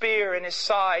the spear in His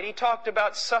side. He talked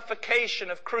about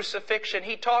suffocation of crucifixion.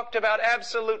 He talked about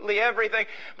absolutely everything.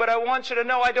 But I want you to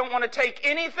know, I don't want to take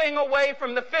anything away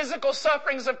from the physical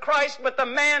sufferings of Christ, but the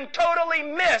man totally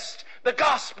missed the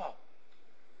gospel.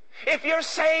 If you're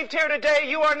saved here today,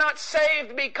 you are not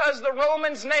saved because the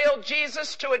Romans nailed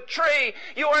Jesus to a tree.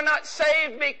 You are not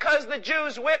saved because the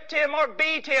Jews whipped Him or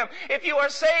beat Him. If you are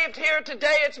saved here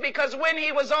today, it's because when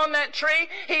He was on that tree,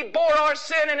 He bore our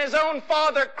sin and His own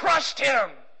Father crushed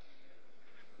Him.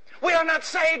 We are not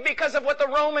saved because of what the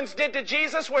Romans did to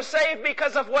Jesus. We're saved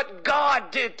because of what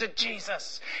God did to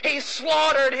Jesus. He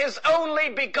slaughtered His only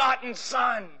begotten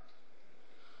Son.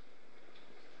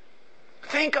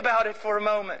 Think about it for a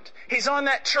moment. He's on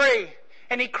that tree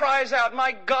and He cries out,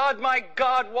 my God,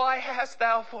 why hast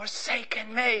Thou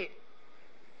forsaken me?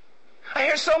 I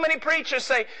hear so many preachers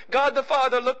say, God the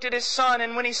Father looked at His Son,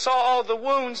 and when He saw all the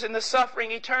wounds and the suffering,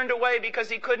 He turned away because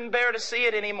He couldn't bear to see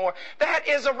it anymore. That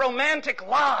is a romantic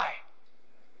lie.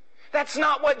 That's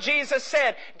not what Jesus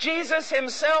said. Jesus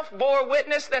Himself bore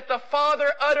witness that the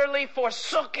Father utterly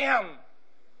forsook Him.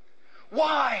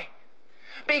 Why?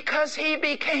 Because He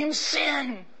became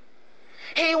sin.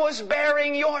 He was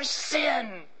bearing your sin.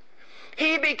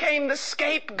 He became the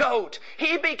scapegoat.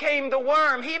 He became the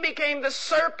worm. He became the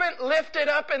serpent lifted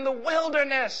up in the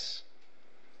wilderness.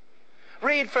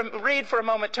 Read for a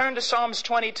moment. Turn to Psalms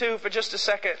 22 for just a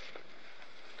second.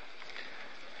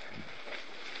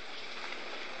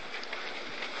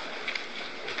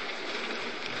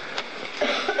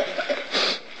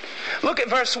 Look at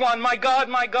verse 1. My God,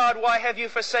 why have you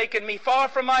forsaken me? Far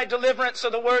from my deliverance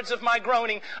are the words of my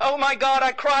groaning. Oh my God,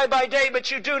 I cry by day,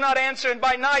 but you do not answer, and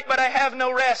by night, but I have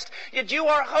no rest. Yet you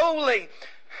are holy.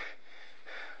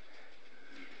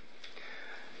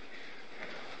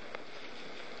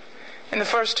 In the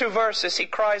first two verses, he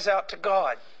cries out to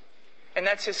God, and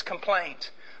that's his complaint.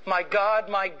 My God,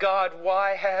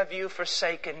 why have you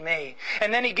forsaken me?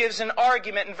 And then he gives an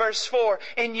argument in verse 4.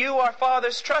 In you our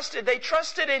fathers trusted. They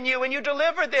trusted in you and you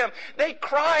delivered them. They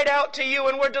cried out to you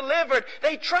and were delivered.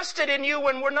 They trusted in you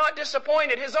and were not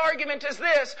disappointed. His argument is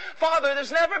this. Father,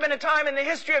 there's never been a time in the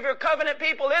history of your covenant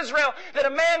people, Israel, that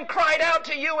a man cried out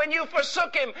to you and you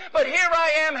forsook him. But here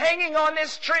I am hanging on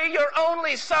this tree, your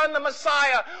only Son, the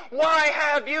Messiah. Why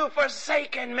have you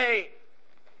forsaken me?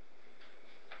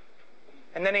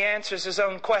 And then he answers his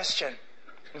own question.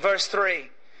 Verse 3,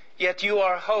 yet you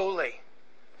are holy.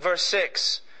 Verse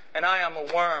 6, and I am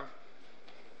a worm.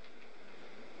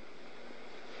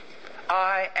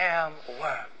 I am a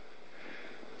worm.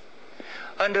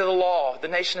 Under the law, the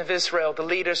nation of Israel, the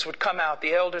leaders would come out,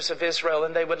 the elders of Israel,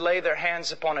 and they would lay their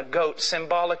hands upon a goat,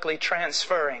 symbolically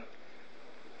transferring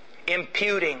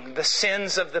imputing the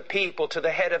sins of the people to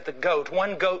the head of the goat.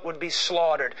 One goat would be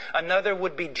slaughtered. Another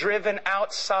would be driven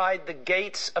outside the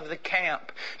gates of the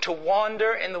camp to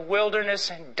wander in the wilderness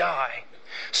and die.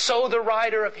 So the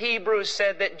writer of Hebrews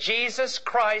said that Jesus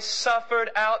Christ suffered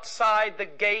outside the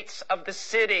gates of the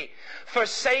city,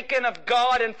 forsaken of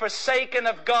God and forsaken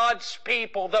of God's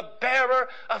people, the bearer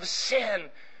of sin.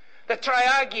 The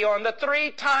Triagion, the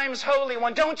 3 times Holy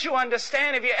One. Don't you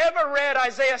understand? Have you ever read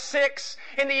Isaiah 6?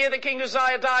 In the year that King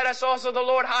Uzziah died, I saw also the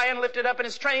Lord high and lifted up, and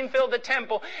His train filled the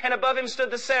temple. And above Him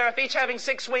stood the seraph, each having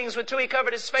 6 wings. With 2 He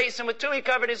covered His face, and with 2 He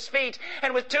covered His feet.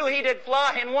 And with 2 He did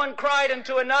fly, and one cried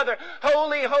unto another,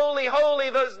 Holy, holy, holy,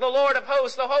 the Lord of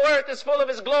hosts. The whole earth is full of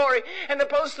His glory. And the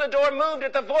posts of the door moved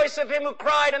at the voice of Him who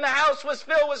cried, and the house was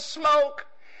filled with smoke.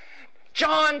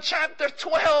 John chapter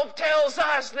 12 tells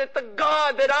us that the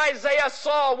God that Isaiah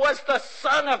saw was the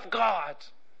Son of God.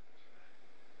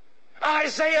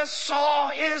 Isaiah saw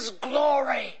His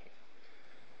glory.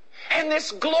 And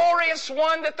this glorious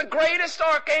one that the greatest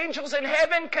archangels in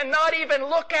heaven cannot even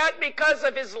look at because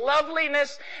of His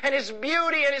loveliness and His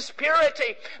beauty and His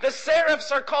purity. The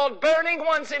seraphs are called burning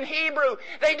ones in Hebrew.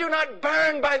 They do not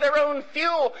burn by their own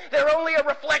fuel. They're only a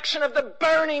reflection of the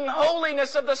burning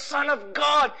holiness of the Son of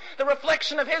God, the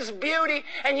reflection of His beauty.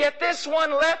 And yet this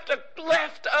one left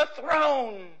a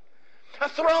throne. A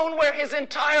throne where His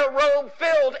entire robe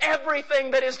filled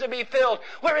everything that is to be filled.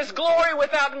 Where His glory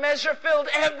without measure filled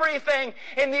everything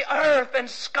in the earth and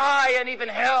sky and even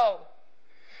hell.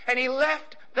 And He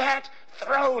left that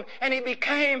throne and He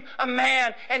became a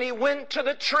man and He went to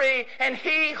the tree, and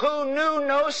He who knew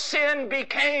no sin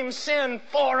became sin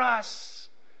for us.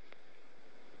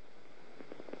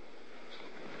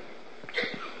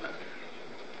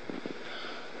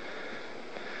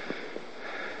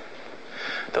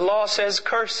 The law says,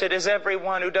 cursed is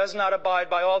everyone who does not abide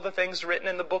by all the things written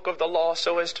in the book of the law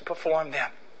so as to perform them.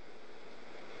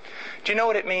 Do you know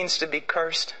what it means to be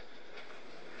cursed?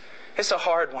 It's a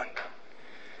hard one.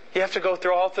 You have to go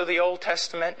all through the Old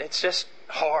Testament. It's just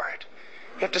hard.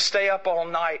 You have to stay up all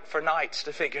night for nights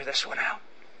to figure this one out.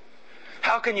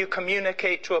 How can you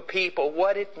communicate to a people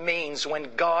what it means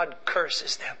when God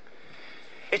curses them?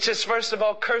 It says, first of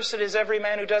all, cursed is every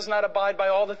man who does not abide by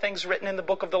all the things written in the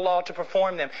book of the law to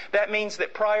perform them. That means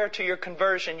that prior to your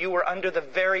conversion, you were under the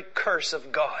very curse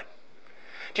of God.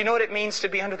 Do you know what it means to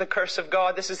be under the curse of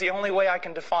God? This is the only way I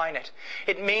can define it.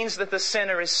 It means that the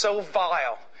sinner is so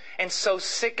vile and so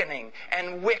sickening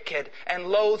and wicked and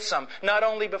loathsome, not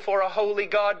only before a holy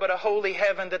God, but a holy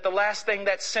heaven, that the last thing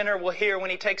that sinner will hear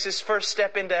when he takes his first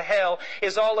step into hell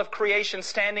is all of creation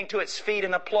standing to its feet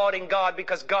and applauding God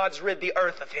because God's rid the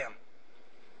earth of him.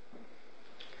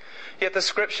 Yet the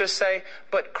Scriptures say,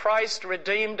 but Christ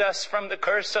redeemed us from the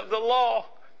curse of the law.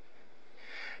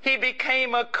 He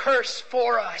became a curse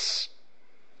for us.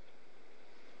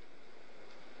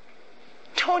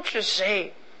 Don't you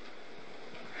see?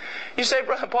 You say,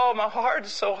 Brother Paul, my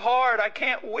heart's so hard, I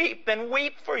can't weep. Then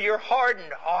weep for your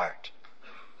hardened heart.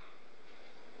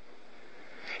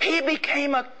 He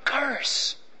became a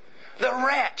curse, the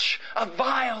wretch, a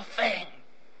vile thing.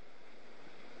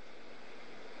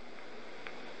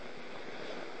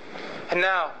 And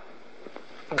now,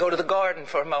 go to the garden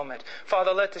for a moment.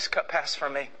 Father, let this cup pass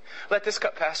from me. Let this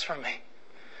cup pass from me.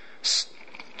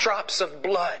 Drops of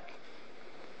blood,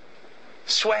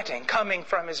 sweating, coming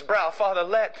from His brow. Father,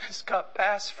 let this cup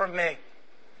pass from me.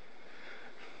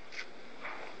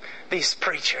 These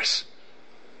preachers,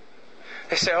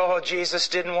 they say, oh, Jesus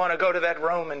didn't want to go to that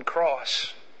Roman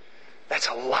cross. That's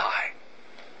a lie.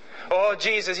 Oh,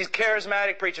 Jesus, these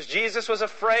charismatic preachers, Jesus was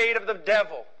afraid of the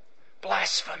devil.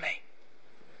 Blasphemy.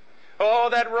 Oh,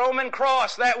 that Roman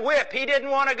cross, that whip, He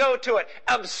didn't want to go to it.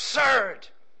 Absurd.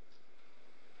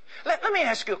 Let me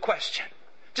ask you a question.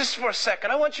 Just for a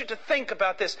second. I want you to think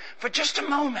about this for just a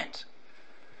moment.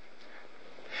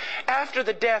 After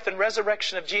the death and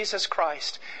resurrection of Jesus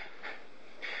Christ,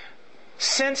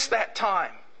 since that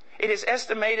time, it is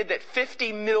estimated that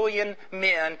 50 million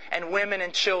men and women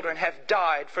and children have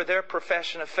died for their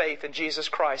profession of faith in Jesus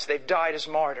Christ. They've died as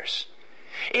martyrs.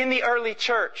 In the early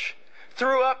church,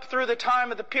 through the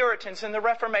time of the Puritans and the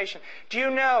Reformation, do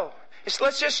you know,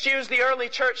 let's just use the early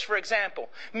church for example.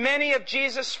 Many of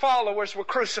Jesus' followers were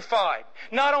crucified.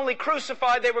 Not only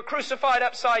crucified, they were crucified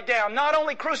upside down. Not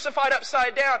only crucified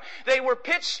upside down, they were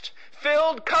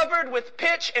filled, covered with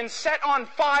pitch and set on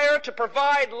fire to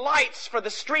provide lights for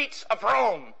the streets of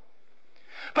Rome.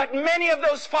 But many of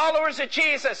those followers of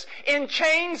Jesus, in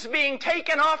chains being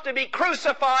taken off to be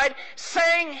crucified,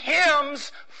 sang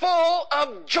hymns full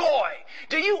of joy.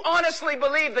 Do you honestly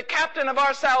believe the captain of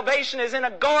our salvation is in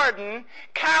a garden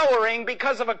cowering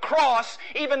because of a cross,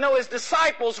 even though his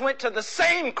disciples went to the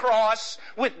same cross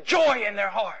with joy in their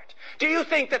heart? Do you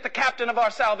think that the captain of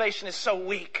our salvation is so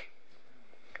weak?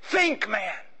 Think,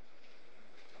 man.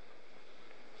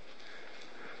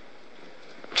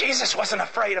 Jesus wasn't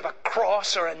afraid of a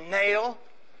cross or a nail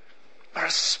or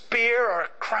a spear or a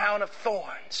crown of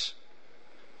thorns.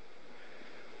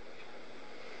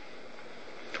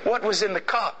 What was in the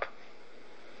cup?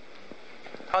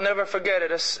 I'll never forget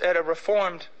it at a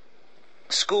Reformed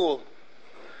school,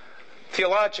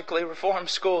 theologically Reformed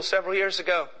school several years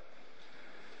ago.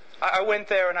 I went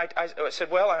there and I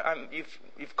said, well,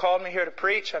 you've called me here to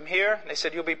preach. I'm here. And they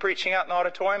said, you'll be preaching out in the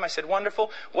auditorium. I said, wonderful.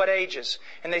 What ages?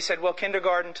 And they said, well,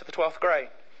 kindergarten to the 12th grade.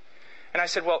 And I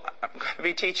said, well, I'm going to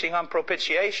be teaching on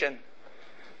propitiation.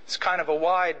 It's kind of a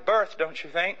wide berth, don't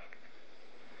you think?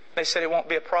 They said, it won't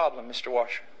be a problem, Mr.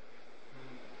 Washer.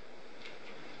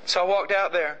 So I walked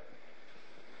out there.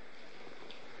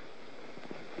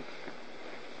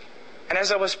 And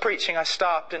as I was preaching, I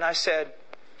stopped and I said,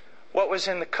 what was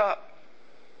in the cup?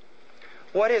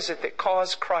 What is it that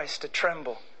caused Christ to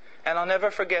tremble? And I'll never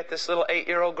forget, this little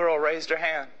 8-year-old girl raised her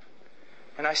hand.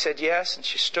 And I said, yes. And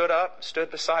she stood up,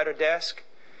 stood beside her desk.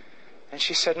 And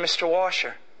she said, Mr.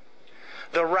 Washer,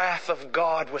 the wrath of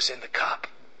God was in the cup.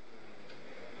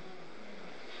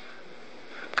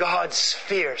 God's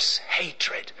fierce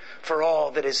hatred for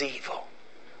all that is evil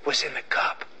was in the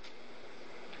cup.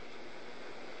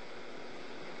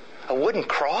 A wooden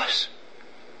cross?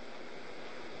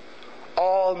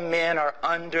 All men are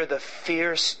under the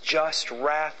fierce, just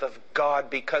wrath of God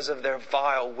because of their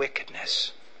vile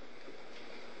wickedness.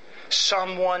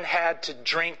 Someone had to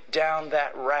drink down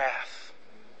that wrath.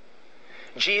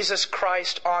 Jesus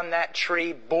Christ on that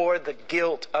tree bore the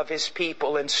guilt of His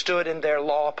people and stood in their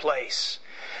law place.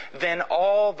 Then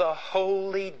all the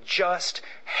holy, just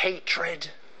hatred,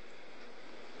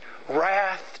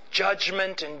 wrath,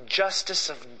 judgment, and justice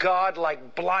of God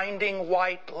like blinding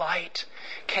white light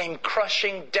came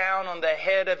crushing down on the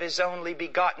head of His only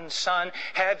begotten Son.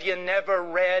 Have you never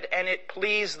read, and it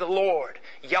pleased the Lord,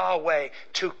 Yahweh,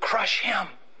 to crush Him,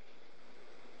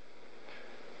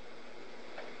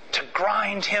 to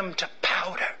grind Him to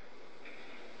powder?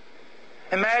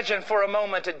 Imagine for a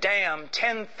moment a dam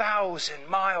 10,000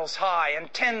 miles high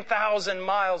and 10,000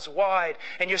 miles wide,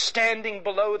 and you're standing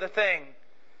below the thing,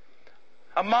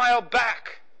 a mile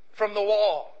back from the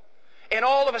wall. And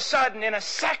all of a sudden, in a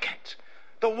second,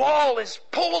 the wall is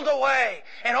pulled away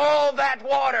and all that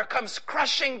water comes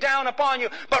crushing down upon you.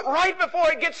 But right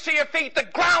before it gets to your feet, the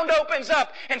ground opens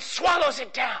up and swallows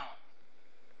it down.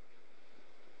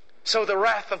 So the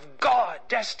wrath of God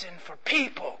destined for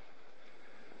people,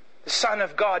 the Son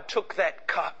of God took that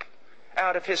cup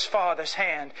out of His Father's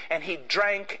hand, and He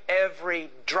drank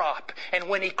every drop. And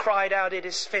when He cried out, it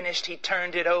is finished, He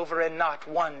turned it over and not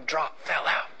one drop fell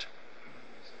out.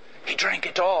 He drank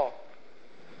it all.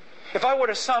 If I were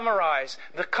to summarize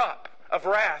the cup of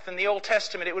wrath in the Old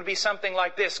Testament, it would be something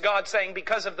like this. God saying,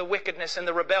 because of the wickedness and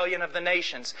the rebellion of the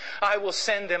nations, I will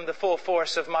send them the full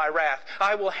force of my wrath.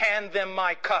 I will hand them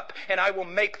my cup, and I will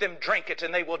make them drink it,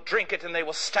 and they will drink it, and they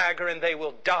will stagger, and they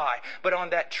will die. But on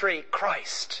that tree,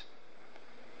 Christ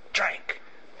drank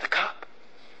the cup.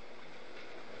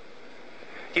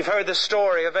 You've heard the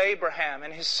story of Abraham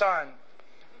and his son.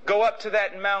 Go up to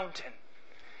that mountain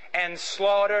and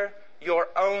slaughter your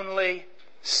only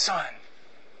son.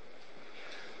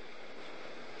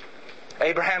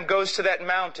 Abraham goes to that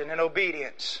mountain in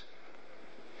obedience.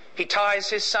 He ties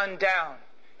his son down.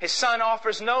 His son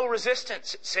offers no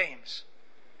resistance, it seems.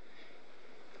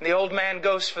 And the old man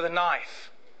goes for the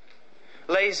knife,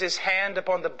 lays his hand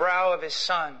upon the brow of his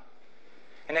son,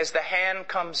 and as the hand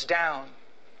comes down,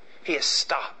 he is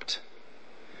stopped.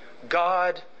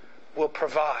 God will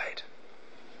provide.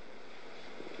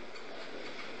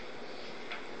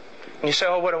 And you say,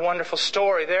 oh, what a wonderful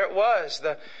story. There it was,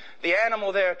 the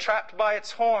animal there trapped by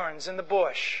its horns in the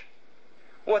bush.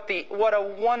 What a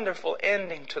wonderful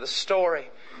ending to the story.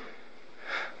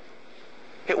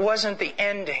 It wasn't the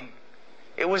ending.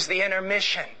 It was the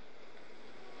intermission.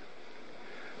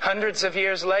 Hundreds of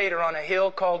years later, on a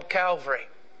hill called Calvary,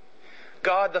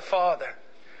 God the Father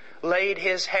laid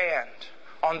His hand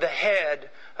on the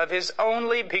head of His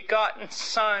only begotten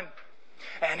Son,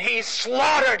 and He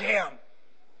slaughtered Him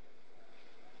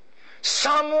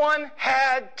Someone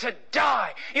had to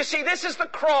die. You see, this is the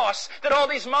cross that all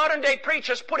these modern day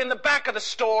preachers put in the back of the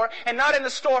store and not in the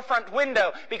storefront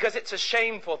window, because it's a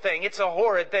shameful thing. It's a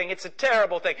horrid thing. It's a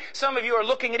terrible thing. Some of you are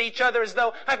looking at each other as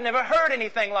though, I've never heard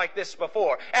anything like this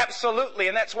before. Absolutely,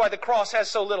 and that's why the cross has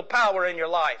so little power in your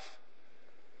life.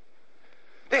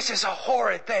 This is a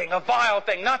horrid thing, a vile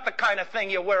thing, not the kind of thing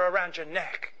you wear around your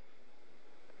neck.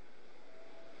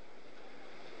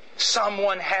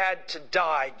 Someone had to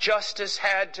die. Justice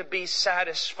had to be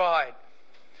satisfied.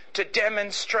 To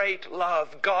demonstrate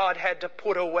love, God had to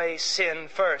put away sin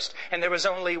first. And there was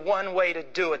only one way to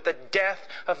do it, the death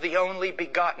of the only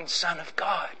begotten Son of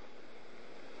God.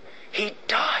 He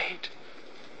died.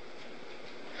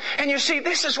 And you see,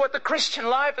 this is what the Christian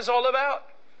life is all about.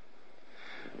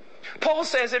 Paul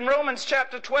says in Romans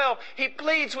chapter 12, he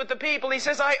pleads with the people. He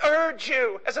says, I urge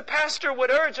you, as a pastor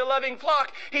would urge a loving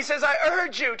flock. He says, I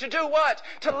urge you to do what?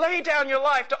 To lay down your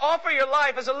life, to offer your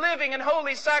life as a living and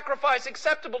holy sacrifice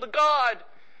acceptable to God.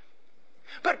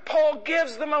 But Paul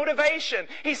gives the motivation.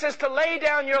 He says to lay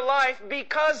down your life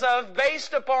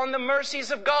based upon the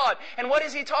mercies of God. And what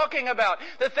is he talking about?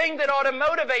 The thing that ought to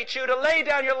motivate you to lay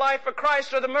down your life for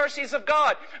Christ are the mercies of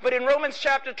God. But in Romans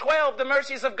chapter 12, the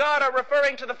mercies of God are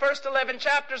referring to the first 11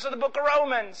 chapters of the book of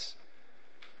Romans.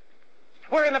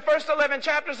 Where in the first 11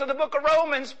 chapters of the book of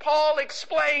Romans, Paul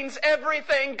explains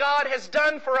everything God has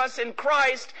done for us in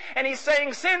Christ. And he's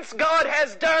saying, since God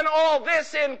has done all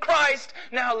this in Christ,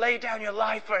 now lay down your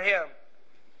life for Him.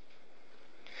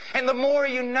 And the more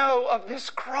you know of this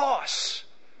cross,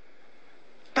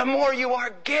 the more you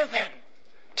are given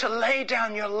to lay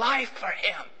down your life for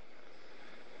Him.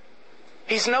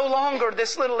 He's no longer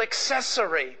this little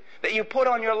accessory that you put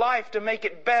on your life to make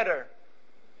it better.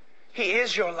 He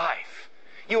is your life.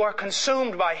 You are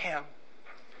consumed by Him.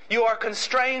 You are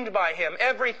constrained by Him.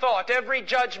 Every thought, every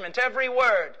judgment, every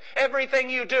word, everything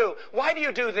you do. Why do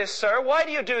you do this, sir? Why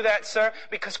do you do that, sir?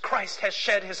 Because Christ has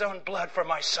shed His own blood for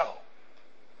my soul.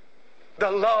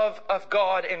 The love of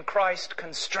God in Christ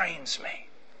constrains me.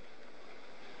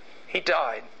 He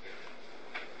died.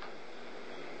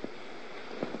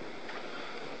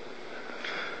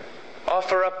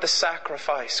 Offer up the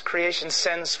sacrifice. Creation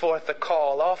sends forth the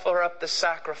call. Offer up the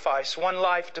sacrifice. One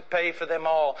life to pay for them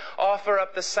all. Offer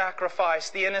up the sacrifice.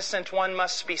 The innocent one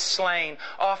must be slain.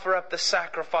 Offer up the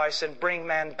sacrifice and bring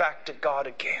man back to God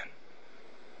again.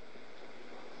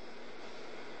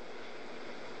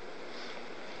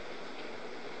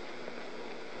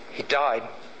 He died.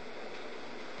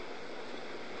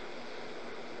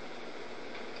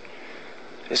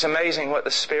 It's amazing what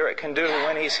the Spirit can do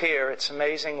when He's here. It's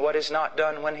amazing what is not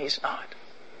done when He's not.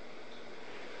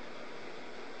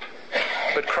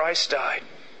 But Christ died.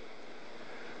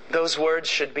 Those words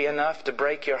should be enough to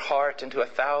break your heart into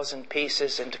 1,000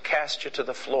 pieces and to cast you to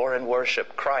the floor in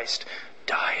worship. Christ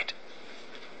died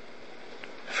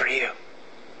for you.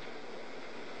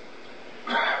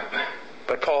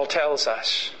 But Paul tells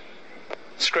us,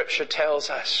 Scripture tells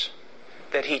us,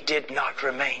 that He did not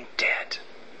remain dead.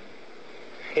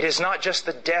 It is not just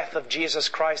the death of Jesus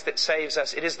Christ that saves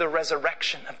us. It is the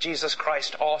resurrection of Jesus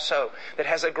Christ also that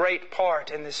has a great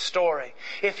part in this story.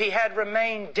 If He had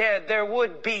remained dead, there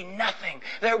would be nothing.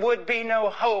 There would be no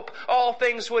hope. All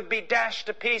things would be dashed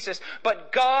to pieces.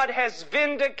 But God has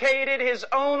vindicated His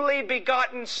only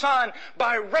begotten Son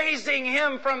by raising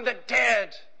Him from the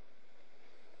dead.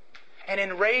 And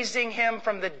in raising Him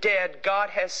from the dead,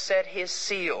 God has set His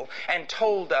seal and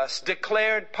told us,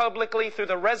 declared publicly through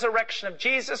the resurrection of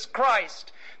Jesus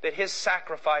Christ, that His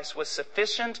sacrifice was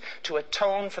sufficient to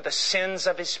atone for the sins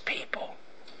of His people.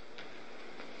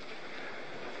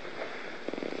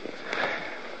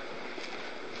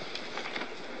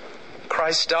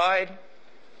 Christ died.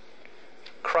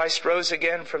 Christ rose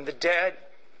again from the dead.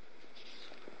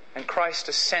 And Christ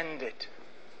ascended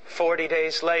 40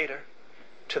 days later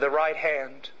to the right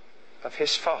hand of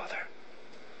His Father.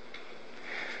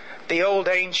 The old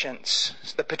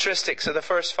ancients, the patristics of the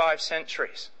first 5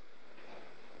 centuries,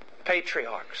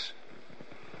 patriarchs,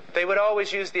 they would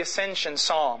always use the Ascension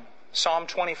Psalm, Psalm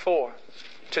 24,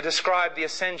 to describe the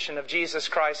ascension of Jesus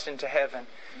Christ into heaven.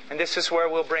 And this is where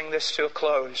we'll bring this to a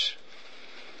close.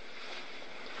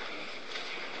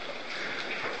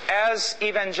 As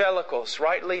evangelicals,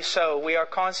 rightly so, we are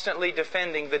constantly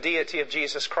defending the deity of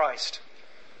Jesus Christ.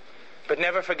 But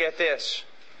never forget this.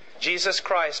 Jesus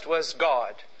Christ was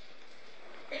God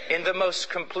in the most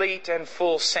complete and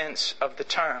full sense of the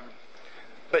term.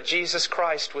 But Jesus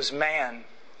Christ was man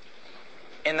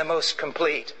in the most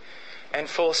complete and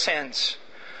full sense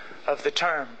of the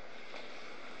term.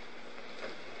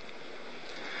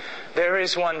 There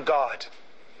is one God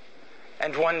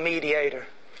and one mediator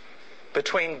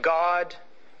between God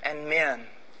and men.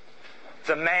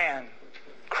 The man,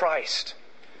 Christ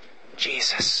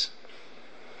Jesus.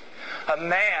 A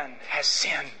man has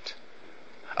sinned.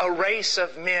 A race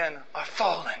of men are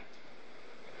fallen.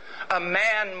 A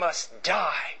man must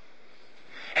die.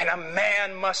 And a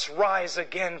man must rise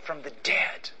again from the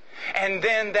dead. And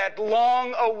then that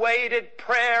long-awaited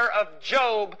prayer of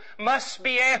Job must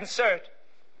be answered.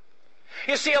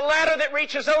 You see, a ladder that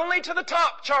reaches only to the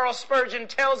top, Charles Spurgeon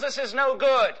tells us, is no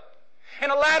good.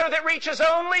 And a ladder that reaches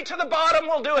only to the bottom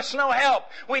will do us no help.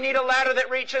 We need a ladder that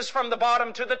reaches from the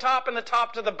bottom to the top and the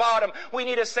top to the bottom. We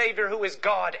need a Savior who is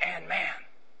God and man.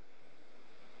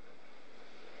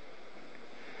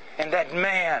 And that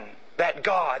man, that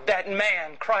God, that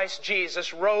man, Christ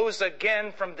Jesus, rose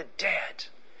again from the dead.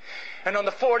 And on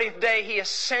the 40th day, He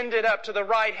ascended up to the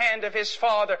right hand of His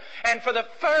Father. And for the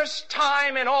first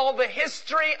time in all the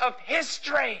history of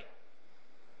history,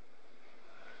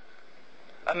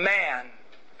 a man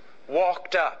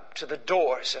walked up to the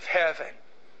doors of heaven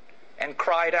and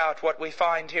cried out what we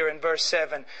find here in verse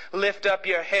 7. Lift up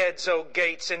your heads, O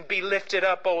gates, and be lifted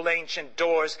up, O ancient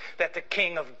doors, that the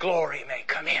King of glory may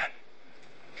come in.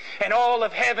 And all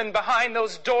of heaven behind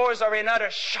those doors are in utter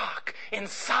shock, in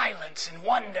silence and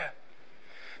wonder.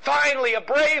 Finally, a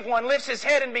brave one lifts his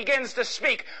head and begins to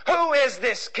speak. Who is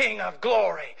this King of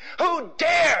glory? Who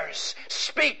dares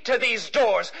speak to these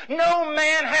doors? No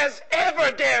man has ever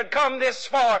dared come this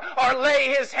far or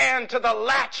lay his hand to the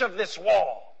latch of this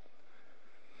wall.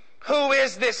 Who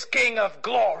is this King of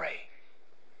glory?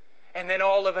 And then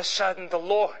all of a sudden the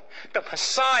Lord, the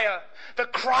Messiah, the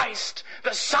Christ,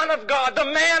 the Son of God, the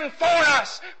man for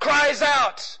us, cries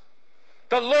out,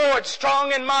 the Lord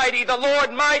strong and mighty, the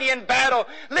Lord mighty in battle.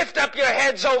 Lift up your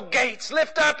heads, O gates.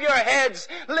 Lift up your heads.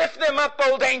 Lift them up,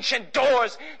 old ancient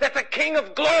doors, that the King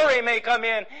of glory may come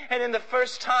in. And in the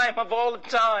first time of all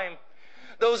time,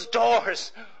 those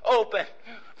doors open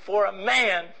for a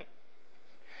man.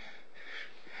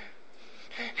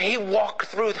 He walked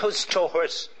through those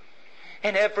doors,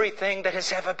 and everything that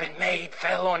has ever been made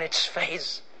fell on its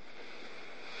face.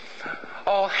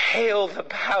 All hail the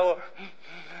power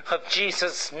of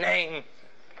Jesus' name.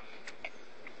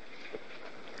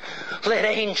 Let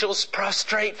angels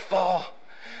prostrate fall.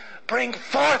 Bring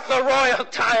forth the royal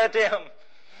diadem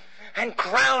and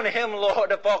crown Him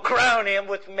Lord of all. Crown Him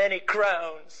with many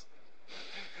crowns.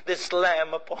 This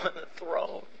Lamb upon the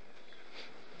throne.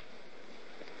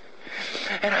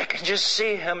 And I can just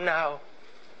see Him now,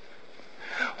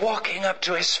 walking up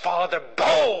to His Father,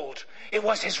 bold. It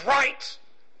was His right.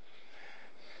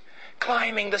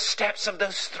 Climbing the steps of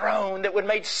this throne that would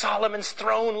make Solomon's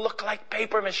throne look like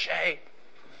paper mache.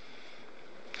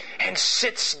 And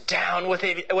sits down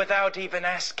without even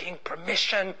asking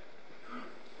permission.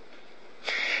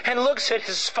 And looks at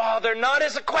His Father not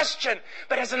as a question,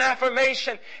 but as an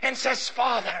affirmation, and says,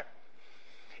 Father,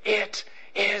 it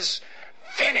is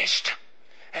finished.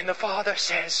 And the Father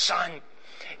says, Son,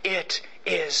 it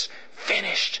is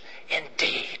finished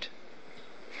indeed.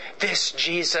 This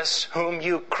Jesus whom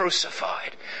you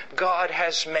crucified, God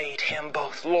has made Him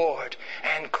both Lord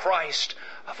and Christ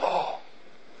of all.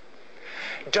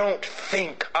 Don't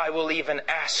think I will even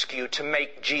ask you to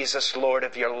make Jesus Lord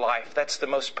of your life. That's the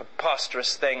most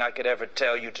preposterous thing I could ever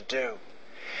tell you to do.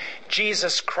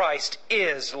 Jesus Christ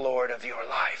is Lord of your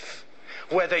life.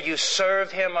 Whether you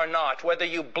serve Him or not, whether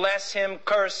you bless Him,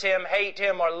 curse Him, hate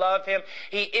Him, or love Him,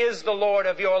 He is the Lord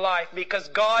of your life, because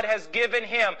God has given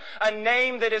Him a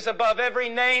name that is above every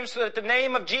name, so that the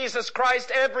name of Jesus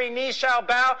Christ every knee shall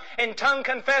bow and tongue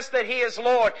confess that He is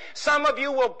Lord. Some of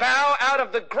you will bow out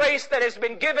of the grace that has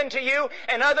been given to you,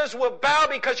 and others will bow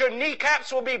because your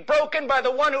kneecaps will be broken by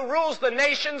the one who rules the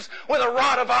nations with a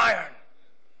rod of iron.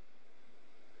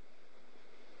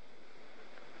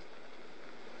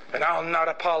 And I'll not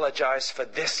apologize for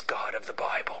this God of the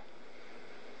Bible.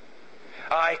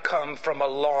 I come from a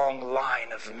long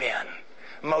line of men,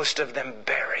 most of them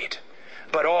buried,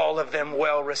 but all of them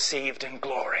well received in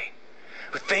glory,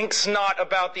 who thinks not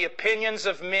about the opinions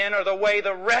of men or the way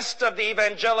the rest of the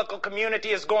evangelical community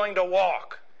is going to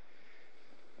walk.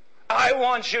 I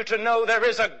want you to know there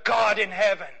is a God in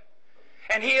heaven,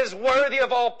 and He is worthy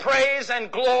of all praise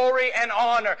and glory and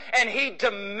honor, and He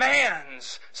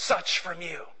demands such from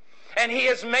you. And He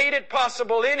has made it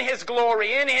possible in His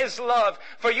glory, in His love,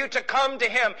 for you to come to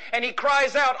Him. And He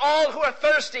cries out, all who are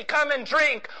thirsty, come and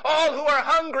drink. All who are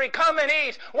hungry, come and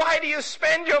eat. Why do you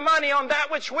spend your money on that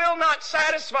which will not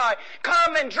satisfy?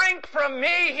 Come and drink from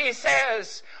me, He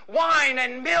says. Wine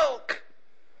and milk.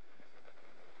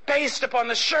 based upon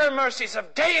the sure mercies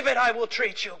of David, I will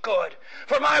treat you good.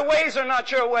 For my ways are not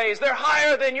your ways. They're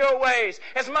higher than your ways.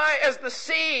 As the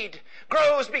seed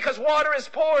grows because water is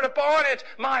poured upon it,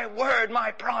 my word,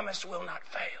 my promise will not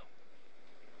fail.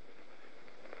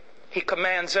 He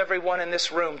commands everyone in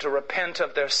this room to repent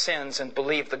of their sins and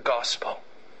believe the gospel.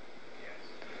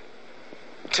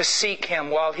 To seek Him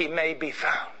while He may be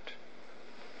found.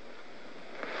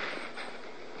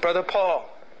 Brother Paul,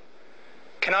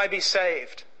 can I be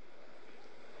saved?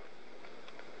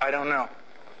 I don't know.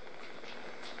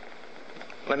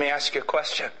 Let me ask you a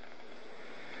question.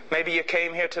 Maybe you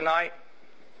came here tonight.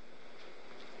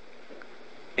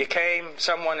 You came,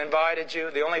 someone invited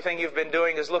you. The only thing you've been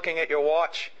doing is looking at your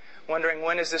watch, wondering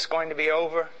when is this going to be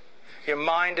over. Your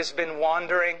mind has been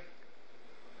wandering.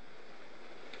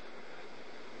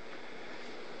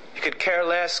 You could care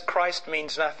less. Christ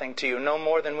means nothing to you, no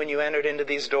more than when you entered into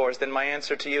these doors. Then my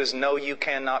answer to you is no, you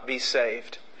cannot be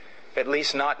saved. At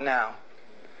least not now.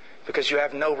 Because you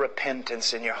have no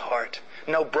repentance in your heart.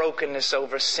 No brokenness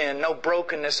over sin. No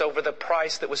brokenness over the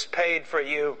price that was paid for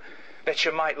you that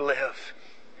you might live.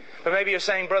 But maybe you're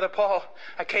saying, Brother Paul,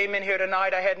 I came in here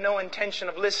tonight. I had no intention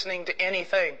of listening to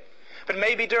anything. But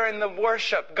maybe during the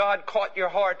worship, God caught your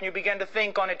heart and you began to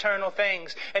think on eternal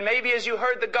things. And maybe as you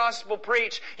heard the gospel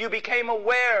preached, you became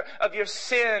aware of your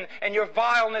sin and your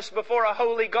vileness before a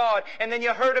holy God. And then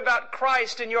you heard about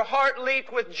Christ and your heart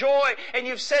leaped with joy. And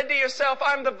you've said to yourself,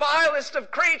 I'm the vilest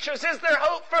of creatures. Is there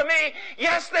hope for me?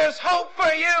 Yes, there's hope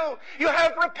for you. You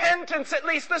have repentance, at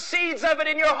least the seeds of it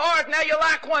in your heart. Now you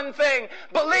lack one thing.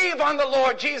 Believe on the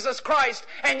Lord Jesus Christ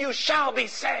and you shall be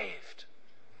saved.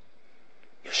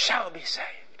 You shall be saved.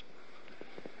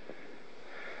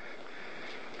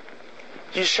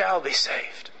 You shall be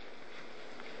saved.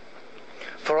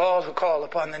 For all who call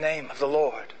upon the name of the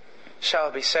Lord shall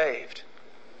be saved.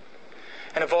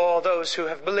 And of all those who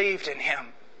have believed in Him,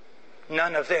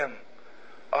 none of them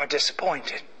are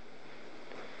disappointed.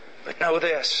 But know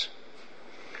this,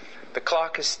 the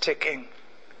clock is ticking,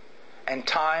 and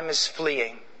time is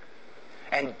fleeing,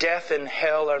 and death and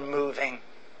hell are moving.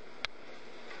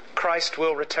 Christ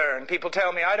will return. People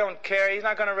tell me, I don't care. He's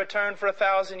not going to return for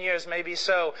 1,000 years. Maybe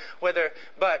so.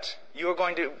 But you're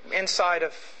going to, inside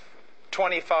of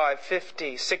 25,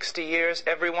 50, 60 years,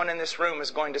 everyone in this room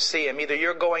is going to see Him. Either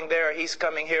you're going there or He's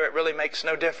coming here. It really makes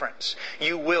no difference.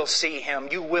 You will see Him.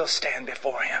 You will stand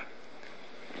before Him.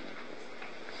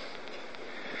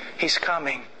 He's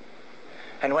coming.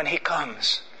 And when He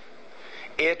comes,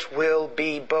 it will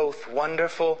be both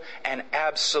wonderful and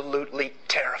absolutely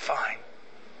terrifying.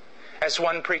 As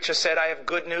one preacher said, I have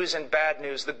good news and bad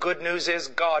news. The good news is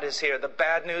God is here. The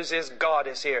bad news is God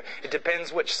is here. It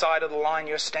depends which side of the line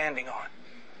you're standing on.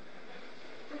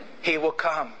 He will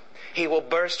come. He will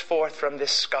burst forth from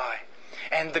this sky.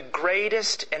 And the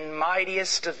greatest and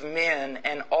mightiest of men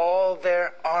and all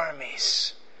their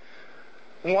armies,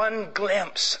 one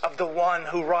glimpse of the one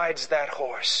who rides that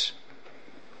horse,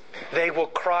 they will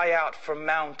cry out for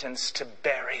mountains to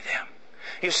bury them.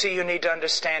 You see, you need to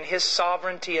understand His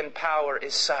sovereignty and power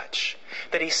is such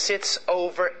that He sits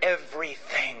over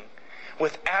everything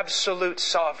with absolute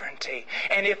sovereignty.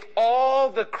 And if all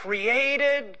the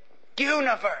created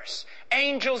universe,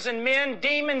 angels and men,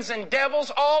 demons and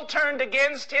devils, all turned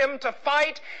against Him to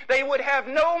fight, they would have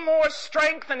no more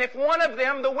strength than if one of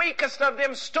them, the weakest of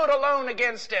them, stood alone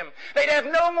against Him. They'd have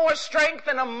no more strength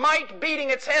than a mite beating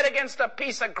its head against a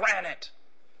piece of granite.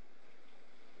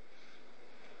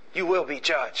 You will be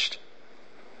judged.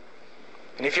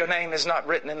 And if your name is not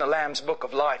written in the Lamb's book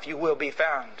of life, you will be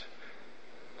found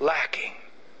lacking.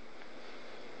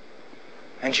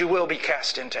 And you will be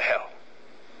cast into hell.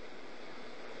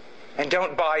 And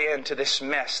don't buy into this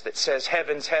mess that says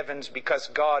heaven's heavens because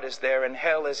God is there and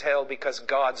hell is hell because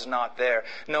God's not there.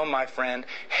 No, my friend,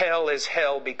 hell is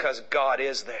hell because God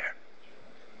is there.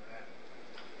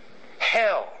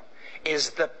 Hell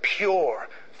is the pure,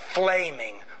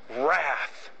 flaming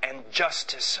wrath and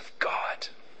justice of God.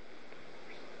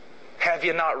 Have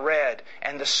you not read,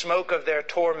 and the smoke of their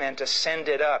torment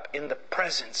ascended up in the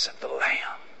presence of the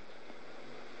Lamb?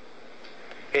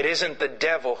 It isn't the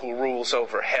devil who rules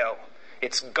over hell.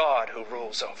 It's God who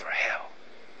rules over hell.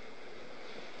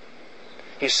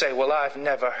 You say, well, I've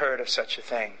never heard of such a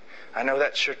thing. I know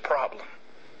that's your problem.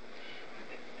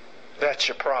 That's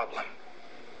your problem.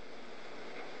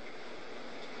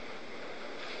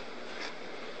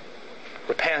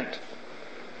 Repent.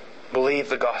 Believe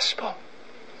the gospel.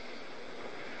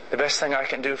 The best thing I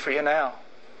can do for you now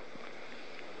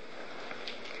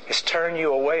is turn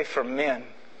you away from men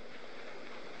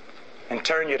and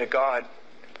turn you to God.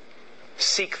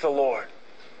 Seek the Lord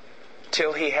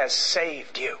till He has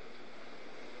saved you.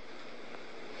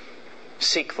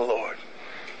 Seek the Lord.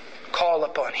 Call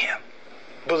upon Him.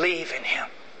 Believe in Him.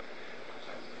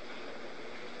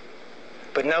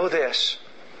 But know this.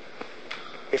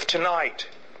 If tonight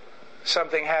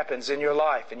something happens in your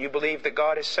life and you believe that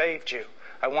God has saved you,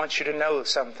 I want you to know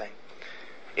something.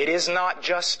 It is not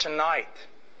just tonight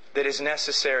that is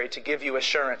necessary to give you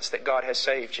assurance that God has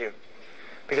saved you.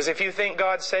 Because if you think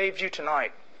God saved you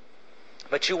tonight,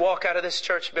 but you walk out of this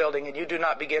church building and you do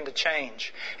not begin to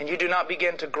change, and you do not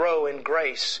begin to grow in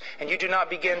grace, and you do not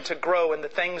begin to grow in the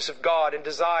things of God and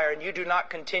desire, and you do not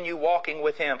continue walking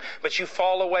with Him, but you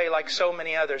fall away like so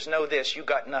many others, know this, you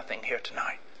got nothing here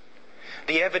tonight.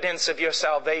 The evidence of your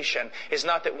salvation is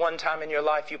not that one time in your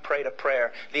life you prayed a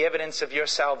prayer. The evidence of your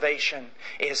salvation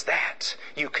is that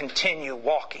you continue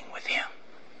walking with Him,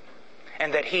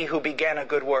 and that He who began a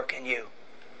good work in you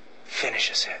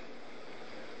finishes it.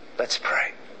 Let's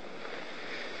pray.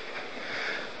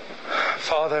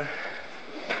 Father,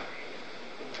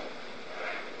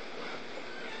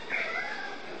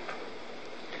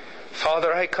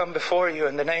 I come before you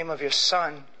in the name of your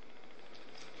Son.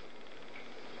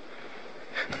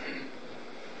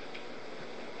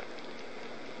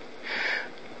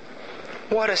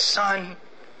 What a Son.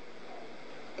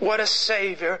 What a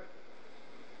Savior.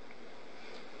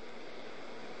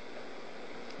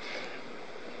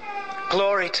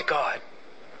 Glory to God.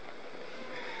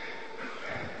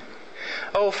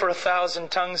 Oh, for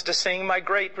 1,000 tongues to sing my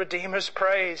great Redeemer's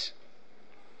praise.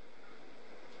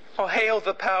 Oh, hail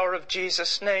the power of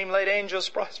Jesus' name. Let angels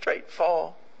prostrate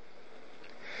fall.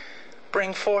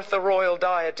 Bring forth the royal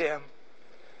diadem.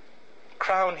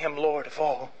 Crown Him Lord of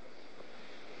all.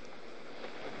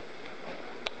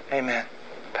 Amen.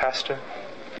 Pastor.